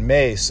this was in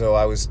May, so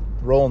I was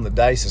rolling the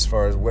dice as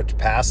far as which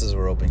passes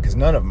were open because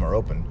none of them are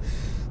open.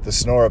 The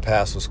Sonora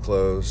Pass was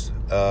closed,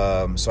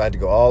 so I had to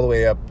go all the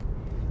way up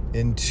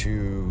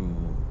into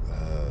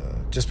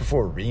just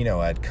before Reno.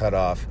 I'd cut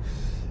off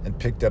and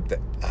picked up the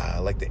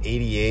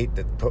 88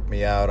 that put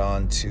me out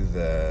onto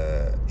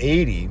the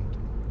 80,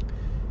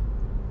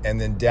 and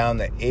then down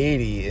the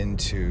 80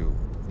 into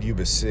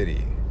Yuba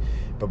City.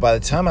 But by the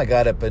time I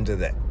got up into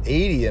the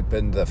 80, up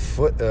in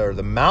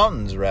the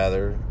mountains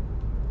rather,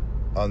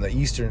 on the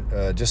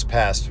eastern, just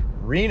past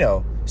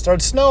Reno, it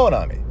started snowing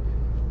on me.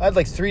 I had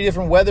like 3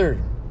 different weather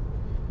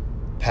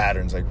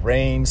patterns, like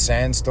rain,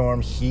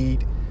 sandstorm,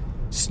 heat,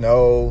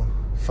 snow,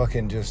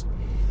 fucking just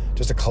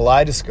a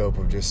kaleidoscope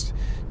of just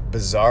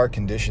bizarre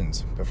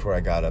conditions before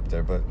I got up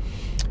there. But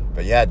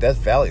yeah, Death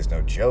Valley is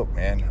no joke,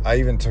 man. I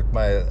even took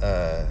my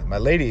my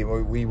lady.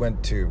 We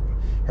went to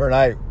her and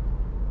I.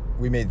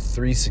 We made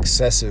 3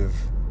 successive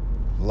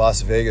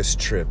Las Vegas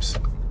trips,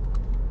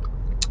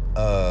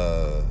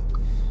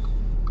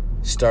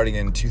 starting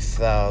in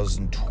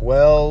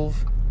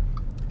 2012,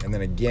 and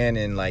then again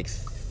in like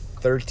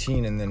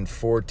 13, and then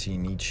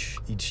 14 each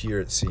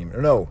year it seemed.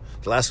 Or no,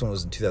 the last one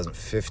was in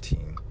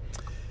 2015.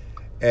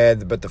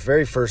 But the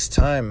very first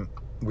time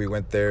we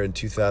went there in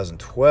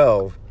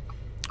 2012,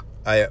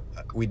 I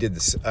did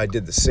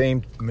the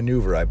same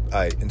maneuver.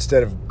 I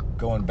instead of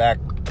going back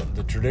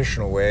the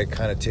traditional way, I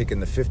kind of taken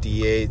the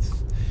 58th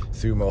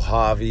through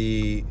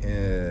Mojave,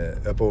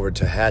 up over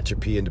to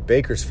Tehachapi into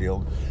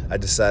Bakersfield. I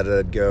decided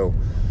I'd go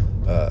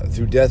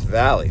through Death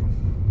Valley,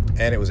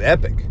 and it was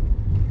epic.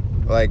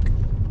 Like,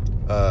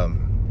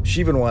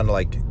 she even wanted to,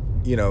 like,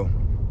 you know,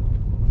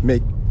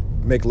 make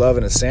love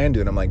in a sand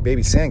dune. I'm like,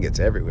 baby, sand gets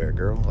everywhere,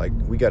 girl. Like,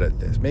 we gotta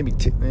maybe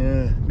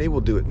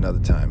we'll do it another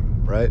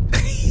time, right?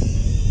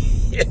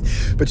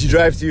 But you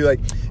drive through, like,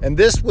 and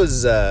this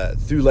was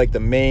through like the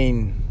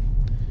main.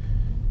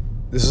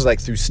 This is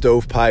like through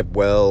Stovepipe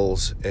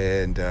Wells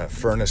and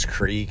Furnace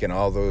Creek and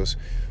all those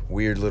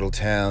weird little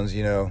towns,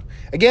 you know.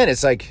 Again,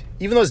 it's like,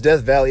 even though it's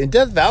Death Valley, and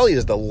Death Valley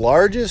is the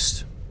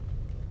largest.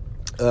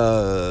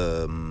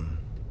 Death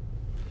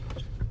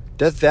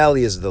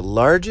Valley is the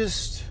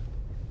largest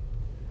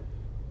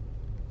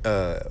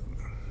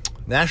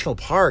national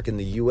park in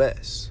the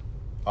U.S.,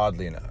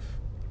 oddly enough.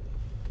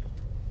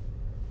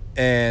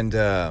 And,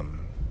 or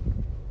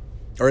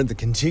in the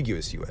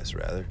contiguous U.S.,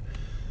 rather.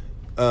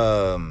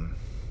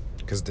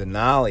 Because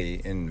Denali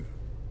in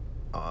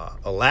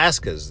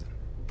Alaska is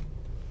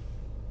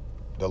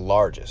the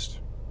largest.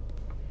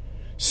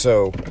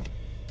 So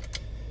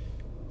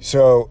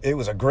it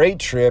was a great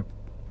trip.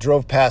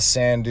 Drove past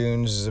sand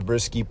dunes,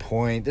 Zabriskie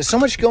Point. There's so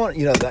much going,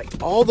 you know,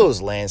 like, all those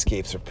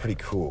landscapes are pretty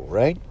cool,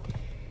 right?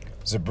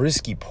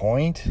 Zabriskie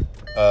Point,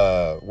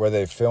 where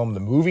they filmed the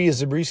movie is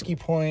Zabriskie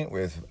Point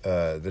with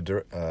the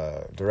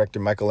director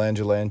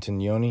Michelangelo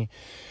Antonioni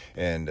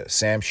and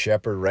Sam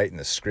Shepard writing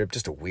the script.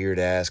 Just a weird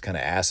ass kind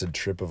of acid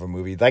trip of a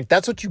movie. Like,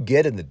 that's what you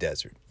get in the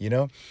desert, you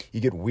know? You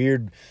get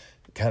weird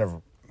kind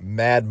of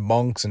mad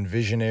monks and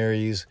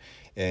visionaries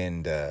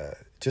and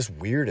just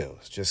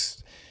weirdos.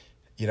 Just,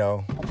 you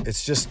know,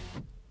 it's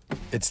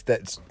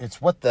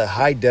what the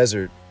high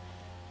desert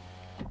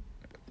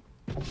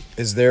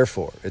is there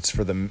for. It's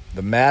for the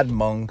mad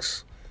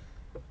monks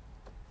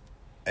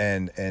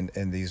and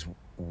these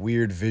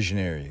weird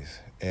visionaries.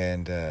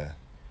 And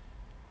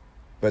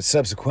but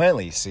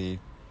subsequently, see,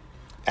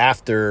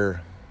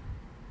 after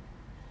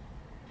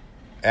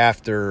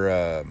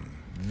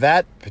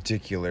that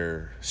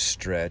particular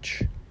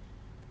stretch,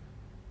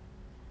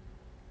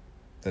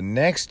 the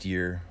next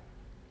year,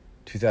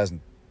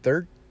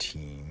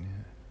 2013,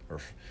 or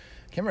I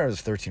can't remember if it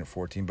was 13 or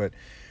 14, but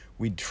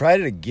we tried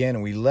it again,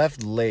 and we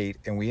left late,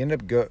 and we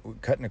ended up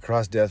cutting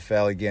across Death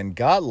Valley again,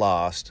 got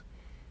lost,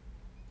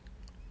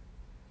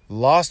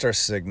 lost our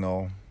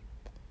signal.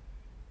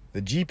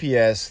 The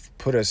GPS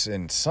put us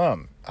in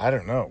I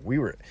don't know.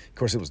 Of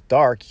course, it was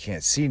dark. You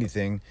can't see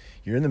anything.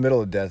 You're in the middle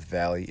of Death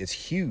Valley. It's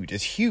huge.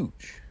 It's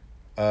huge.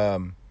 Now,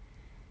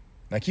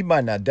 keep in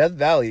mind, now, Death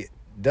Valley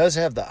does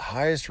have the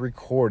highest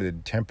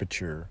recorded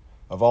temperature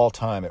of all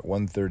time at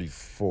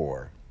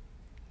 134.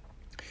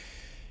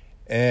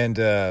 And,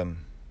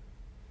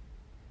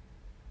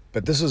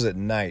 but this was at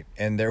night,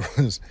 and there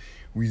was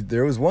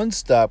one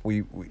stop.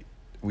 We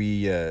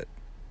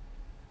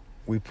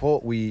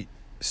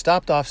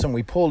stopped off some.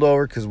 We pulled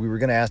over because we were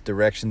going to ask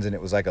directions, and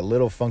it was like a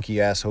little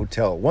funky ass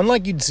hotel, one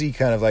like you'd see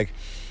kind of like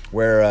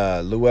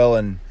where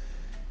Llewellyn,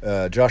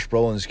 Josh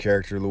Brolin's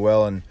character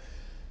Llewellyn,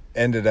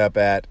 ended up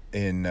at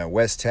in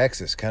West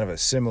Texas. Kind of a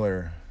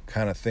similar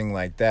kind of thing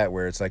like that,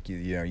 where it's like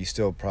you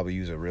still probably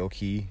use a real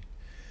key,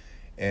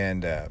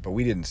 and but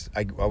we didn't.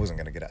 I wasn't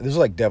going to get out. This was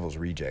like Devil's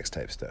Rejects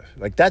type stuff.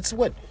 Like that's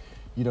why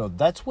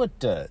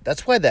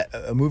that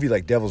a movie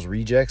like Devil's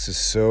Rejects is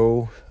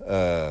so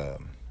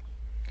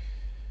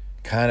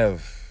kind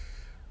of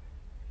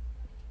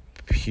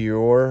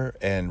pure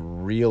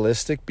and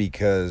realistic,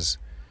 because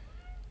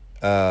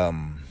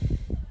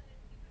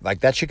like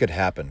that shit could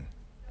happen,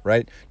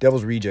 right?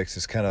 Devil's Rejects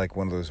is kind of like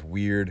one of those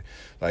weird,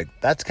 like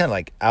that's kind of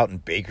like out in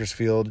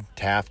Bakersfield,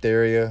 Taft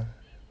area,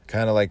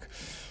 kind of like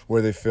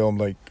where they filmed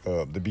like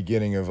the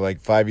beginning of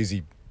like Five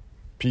Easy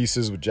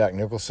Pieces with Jack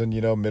Nicholson,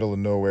 middle of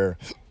nowhere,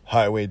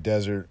 highway,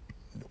 desert,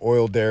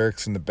 oil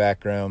derricks in the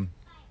background,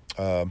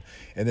 and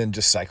then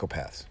just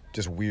psychopaths.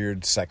 Just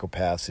weird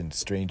psychopaths in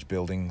strange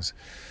buildings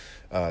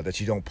that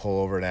you don't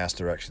pull over and ask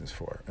directions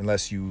for,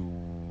 unless you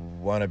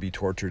want to be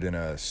tortured in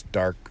a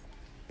dark,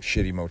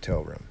 shitty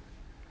motel room.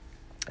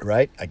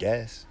 Right? I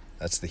guess.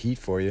 That's the heat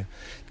for you.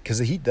 Because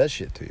the heat does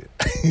shit to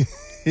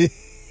you.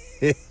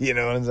 You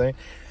know what I'm saying?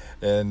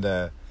 And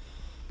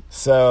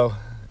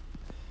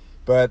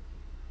but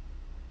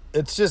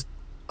it's just,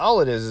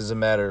 all it is a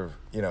matter of,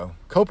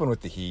 coping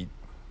with the heat.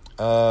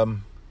 But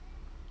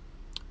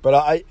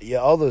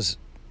all those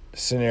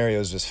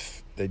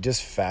scenarios they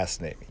just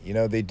fascinate me.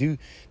 They do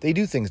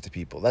things to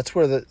people. That's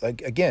where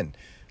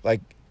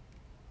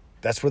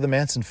that's where the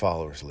Manson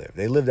followers live.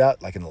 They lived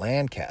out like in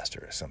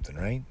Lancaster or something,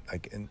 right?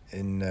 Like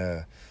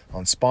in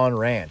on Spawn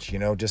Ranch,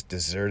 just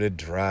deserted,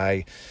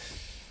 dried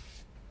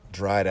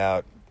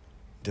out,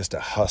 just a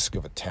husk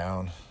of a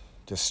town,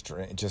 just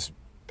strange, just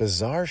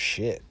bizarre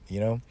shit,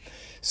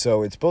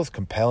 So it's both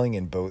compelling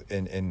and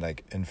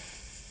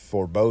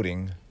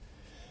foreboding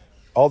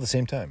all at the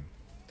same time.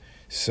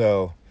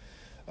 So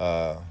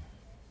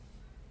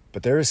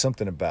but there is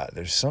something about it.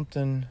 There is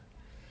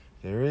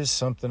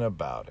something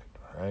about it,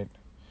 right?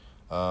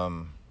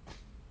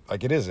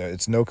 Like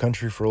it's No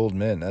Country for Old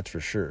Men, that's for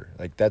sure.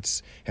 Like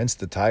that's hence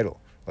the title.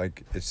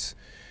 Like it's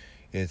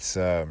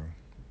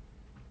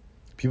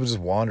people just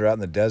wander out in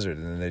the desert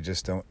and then they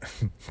just don't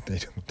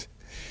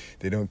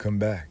they don't come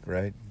back,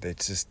 right?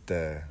 It's just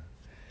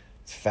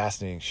it's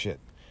fascinating shit.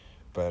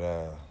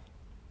 But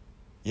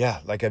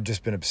yeah, like I've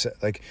just been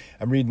upset. Like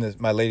I'm reading this.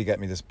 My lady got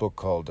me this book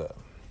called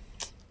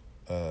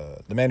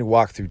The Man Who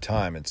Walked Through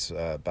Time. It's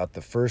about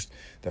the first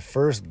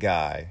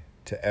guy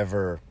to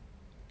ever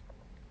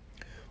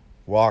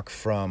walk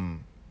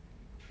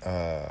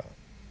the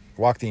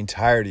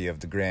entirety of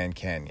the Grand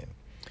Canyon.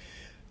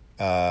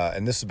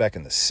 And this was back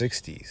in the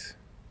 60s.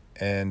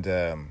 And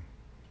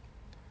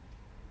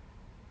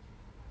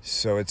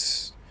so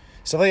it's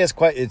stuff like that's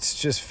it's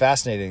just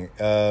fascinating.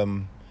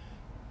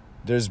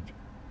 There's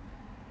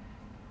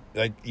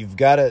like you've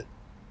got to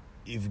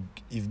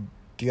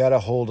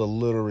hold a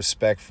little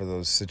respect for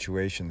those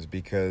situations,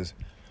 because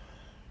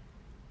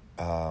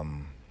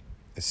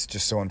it's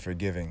just so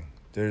unforgiving.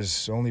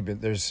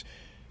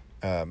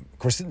 Of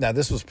course, now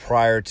this was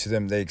prior to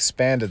them. They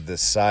expanded the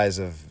size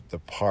of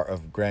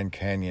of Grand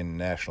Canyon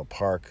National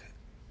Park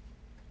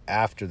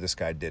after this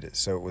guy did it.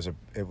 So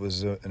it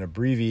was an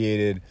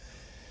abbreviated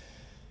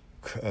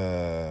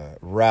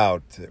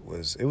route. It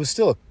was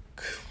still a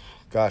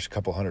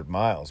couple hundred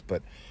miles,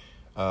 but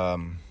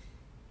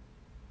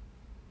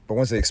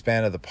once they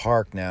expanded the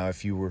park, now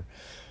if you were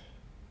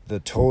the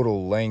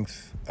total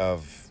length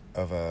of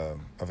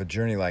a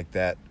journey like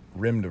that,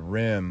 rim to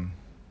rim,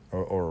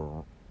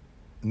 or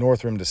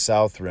north rim to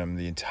south rim,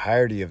 the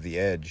entirety of the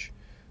edge,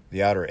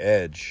 the outer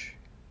edge,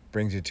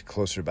 brings you to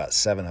closer to about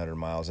 700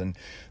 miles. And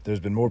there's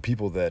been more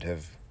people that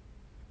have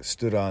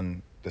stood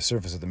on the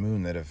surface of the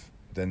moon that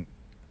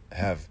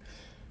have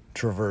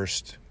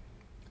traversed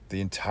the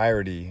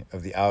entirety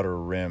of the outer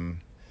rim,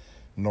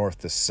 north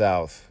to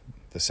south,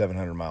 the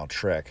 700-mile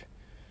trek.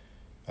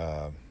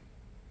 I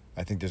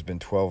think there's been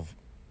 12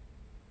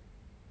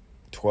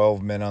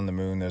 men on the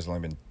moon. There's only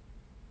been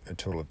a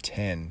total of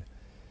 10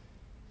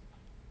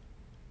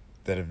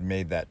 that have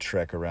made that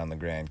trek around the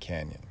Grand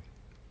Canyon.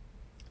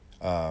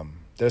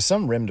 There's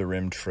some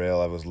rim-to-rim trail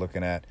I was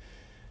looking at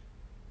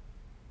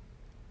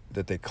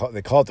that they call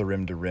it the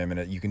rim-to-rim,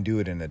 and you can do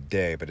it in a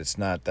day, but that's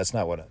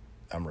not what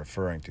I'm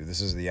referring to. This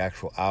is the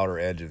actual outer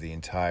edge of the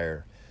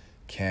entire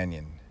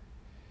canyon.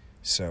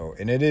 So,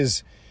 and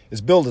it's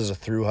billed as a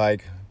through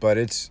hike, but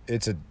it's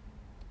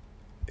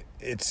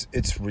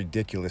it's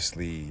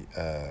ridiculously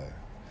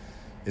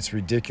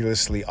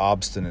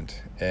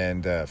obstinate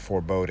and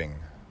foreboding.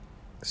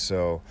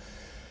 So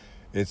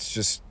it's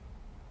just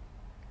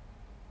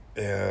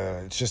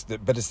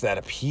but it's that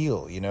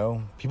appeal, you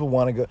know. People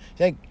want to go.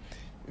 Like,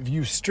 if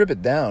you strip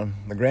it down,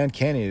 the Grand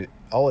Canyon,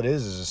 all it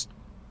is just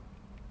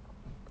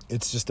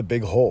it's just a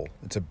big hole.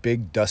 It's a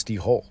big dusty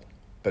hole,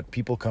 but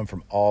people come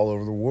from all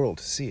over the world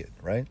to see it.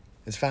 Right?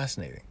 It's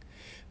fascinating.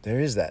 There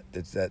is that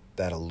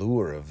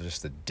allure of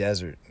just the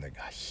desert and the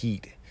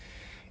heat,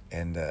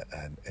 and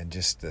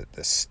just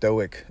the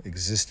stoic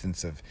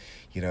existence of,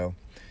 you know.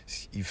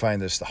 You find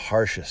this the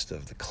harshest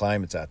of the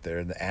climates out there,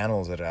 and the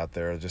animals that are out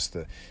there are just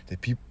the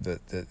people. They're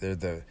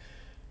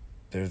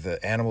the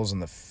animals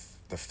and the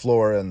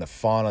flora and the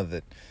fauna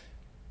that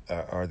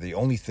are the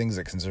only things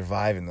that can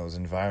survive in those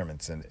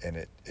environments, and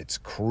it's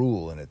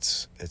cruel, and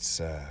it's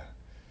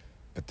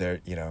but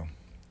there, you know,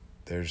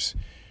 there's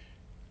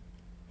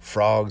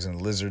frogs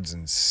and lizards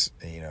and,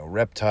 you know,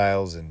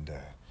 reptiles and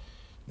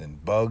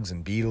bugs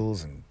and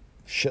beetles and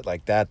shit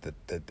like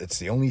that's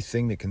the only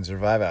thing that can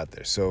survive out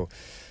there. So,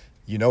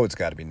 you know, it's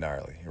got to be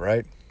gnarly,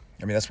 right?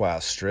 I mean, that's why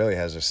Australia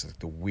has just like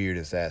the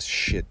weirdest ass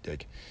shit.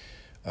 Like,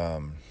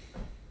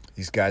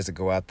 these guys that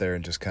go out there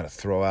and just kind of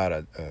throw out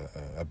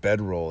a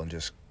bedroll and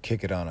just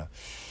kick it on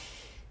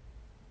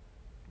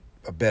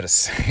a bed of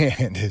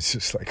sand. It's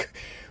just like,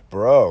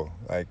 bro,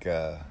 like,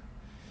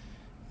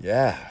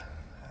 yeah,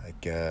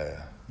 like,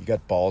 you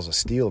got balls of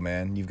steel,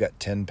 man. You've got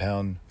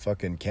 10-pound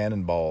fucking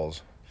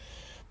cannonballs.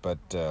 But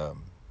all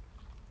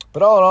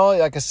in all,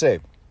 like I say,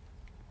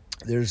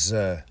 there's,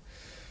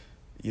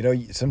 you know,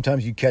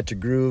 sometimes you catch a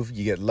groove,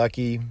 you get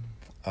lucky.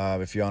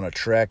 If you're on a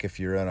trek, if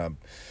you're on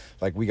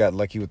like we got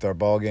lucky with our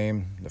ball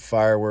game, the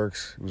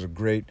fireworks, it was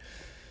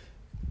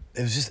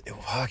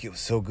fuck, it was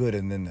so good.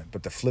 And then,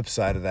 but the flip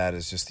side of that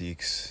is just the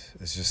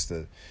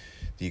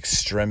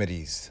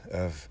extremities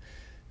of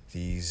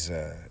these.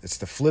 It's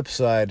the flip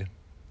side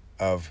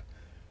of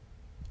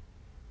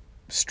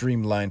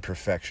streamlined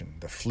perfection.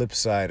 The flip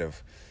side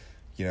of,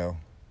 you know,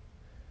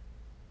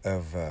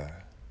 of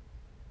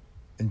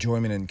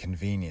enjoyment and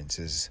convenience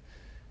is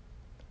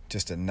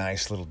just a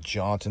nice little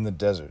jaunt in the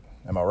desert.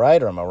 Am I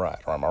right, or am I right?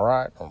 Or am I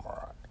right, or am I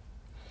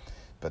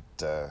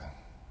right?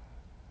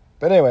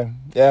 But anyway,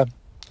 yeah,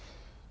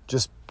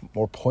 just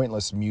more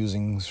pointless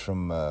musings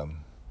from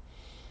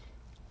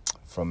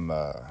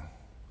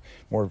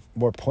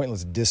more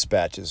pointless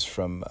dispatches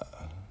from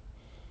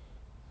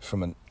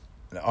an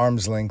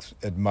arm's length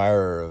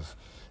admirer of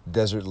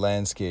desert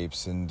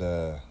landscapes. And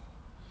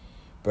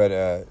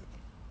but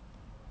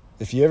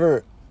if you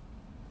ever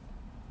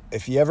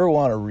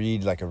want to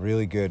read like a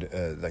really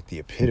good like the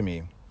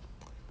epitome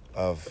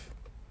of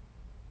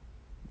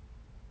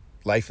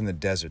life in the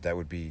desert, that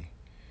would be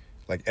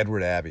like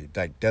Edward Abbey,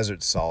 like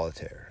Desert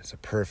Solitaire. It's a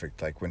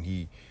perfect, like when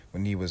he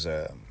was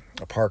a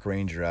park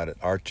ranger out at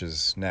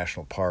Arches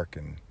National Park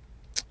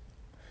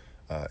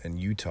in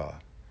Utah.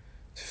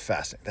 It's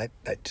fascinating.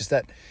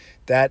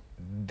 That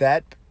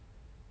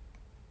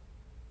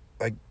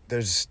like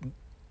there's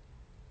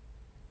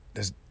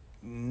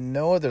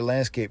no other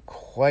landscape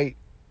quite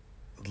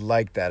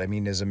like that. I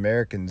mean, as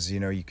Americans, you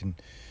know, you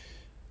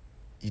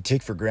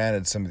take for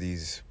granted some of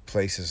these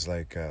places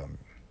like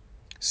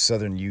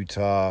southern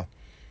Utah,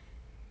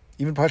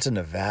 even parts of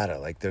Nevada.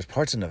 Like, there's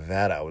parts of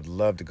Nevada I would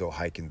love to go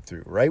hiking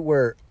through, right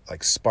where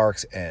like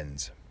Sparks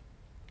ends,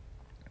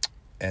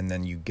 and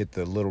then you get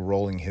the little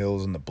rolling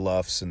hills and the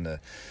bluffs and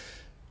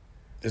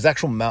there's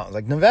actual mountains.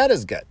 Like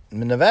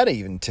Nevada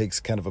even takes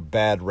kind of a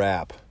bad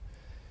rap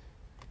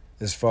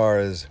as far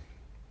as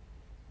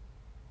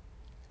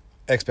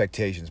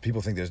expectations.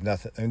 People think there's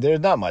nothing. I mean,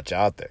 there's not much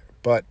out there,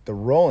 but the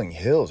rolling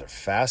hills are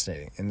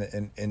fascinating.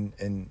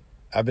 And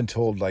I've been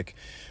told, like,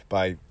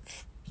 by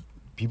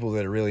people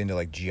that are really into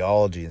like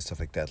geology and stuff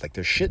like that, like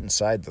there's shit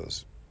inside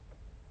those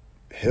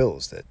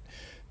hills that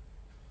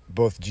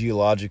both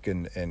geologic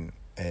and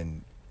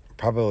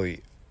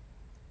probably,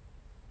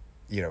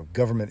 you know,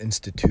 government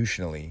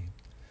institutionally,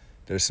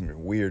 there's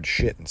some weird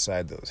shit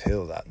inside those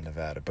hills out in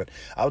Nevada. But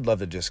I would love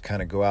to just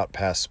kind of go out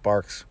past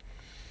Sparks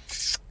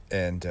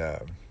and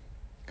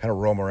kind of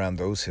roam around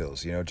those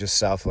hills, you know, just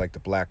south of like the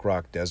Black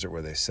Rock Desert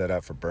where they set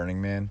up for Burning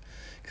Man.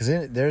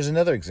 Because there's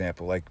another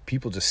example, like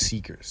people just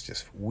seekers,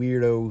 just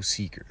weirdo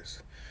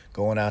seekers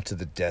going out to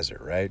the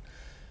desert, right?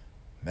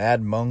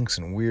 Mad monks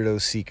and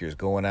weirdo seekers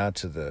going out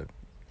to the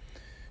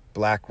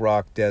Black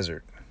Rock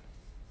Desert,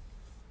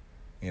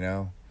 you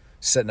know,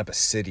 setting up a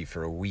city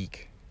for a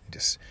week,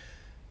 just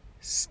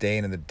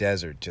staying in the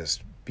desert,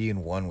 just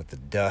being one with the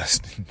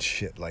dust and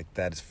shit like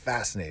that. Is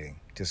fascinating.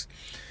 Just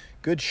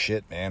good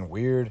shit, man.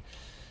 Weird.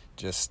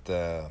 Just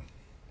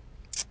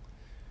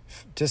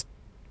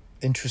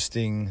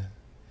interesting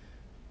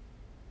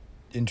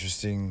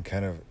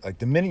kind of, like,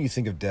 the minute you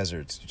think of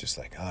deserts, you're just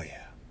like, oh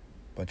yeah,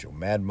 bunch of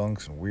mad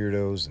monks and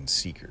weirdos and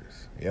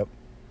seekers. Yep.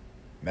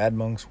 Mad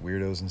monks,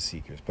 weirdos, and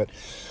seekers. But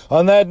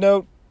on that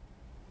note,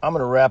 I'm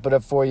going to wrap it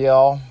up for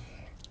y'all.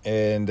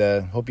 And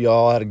hope you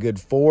all had a good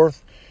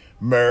 4th.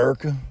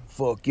 America.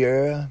 Fuck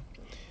yeah.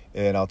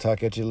 And I'll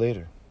talk at you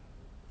later.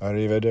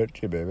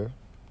 Arrivederci, baby.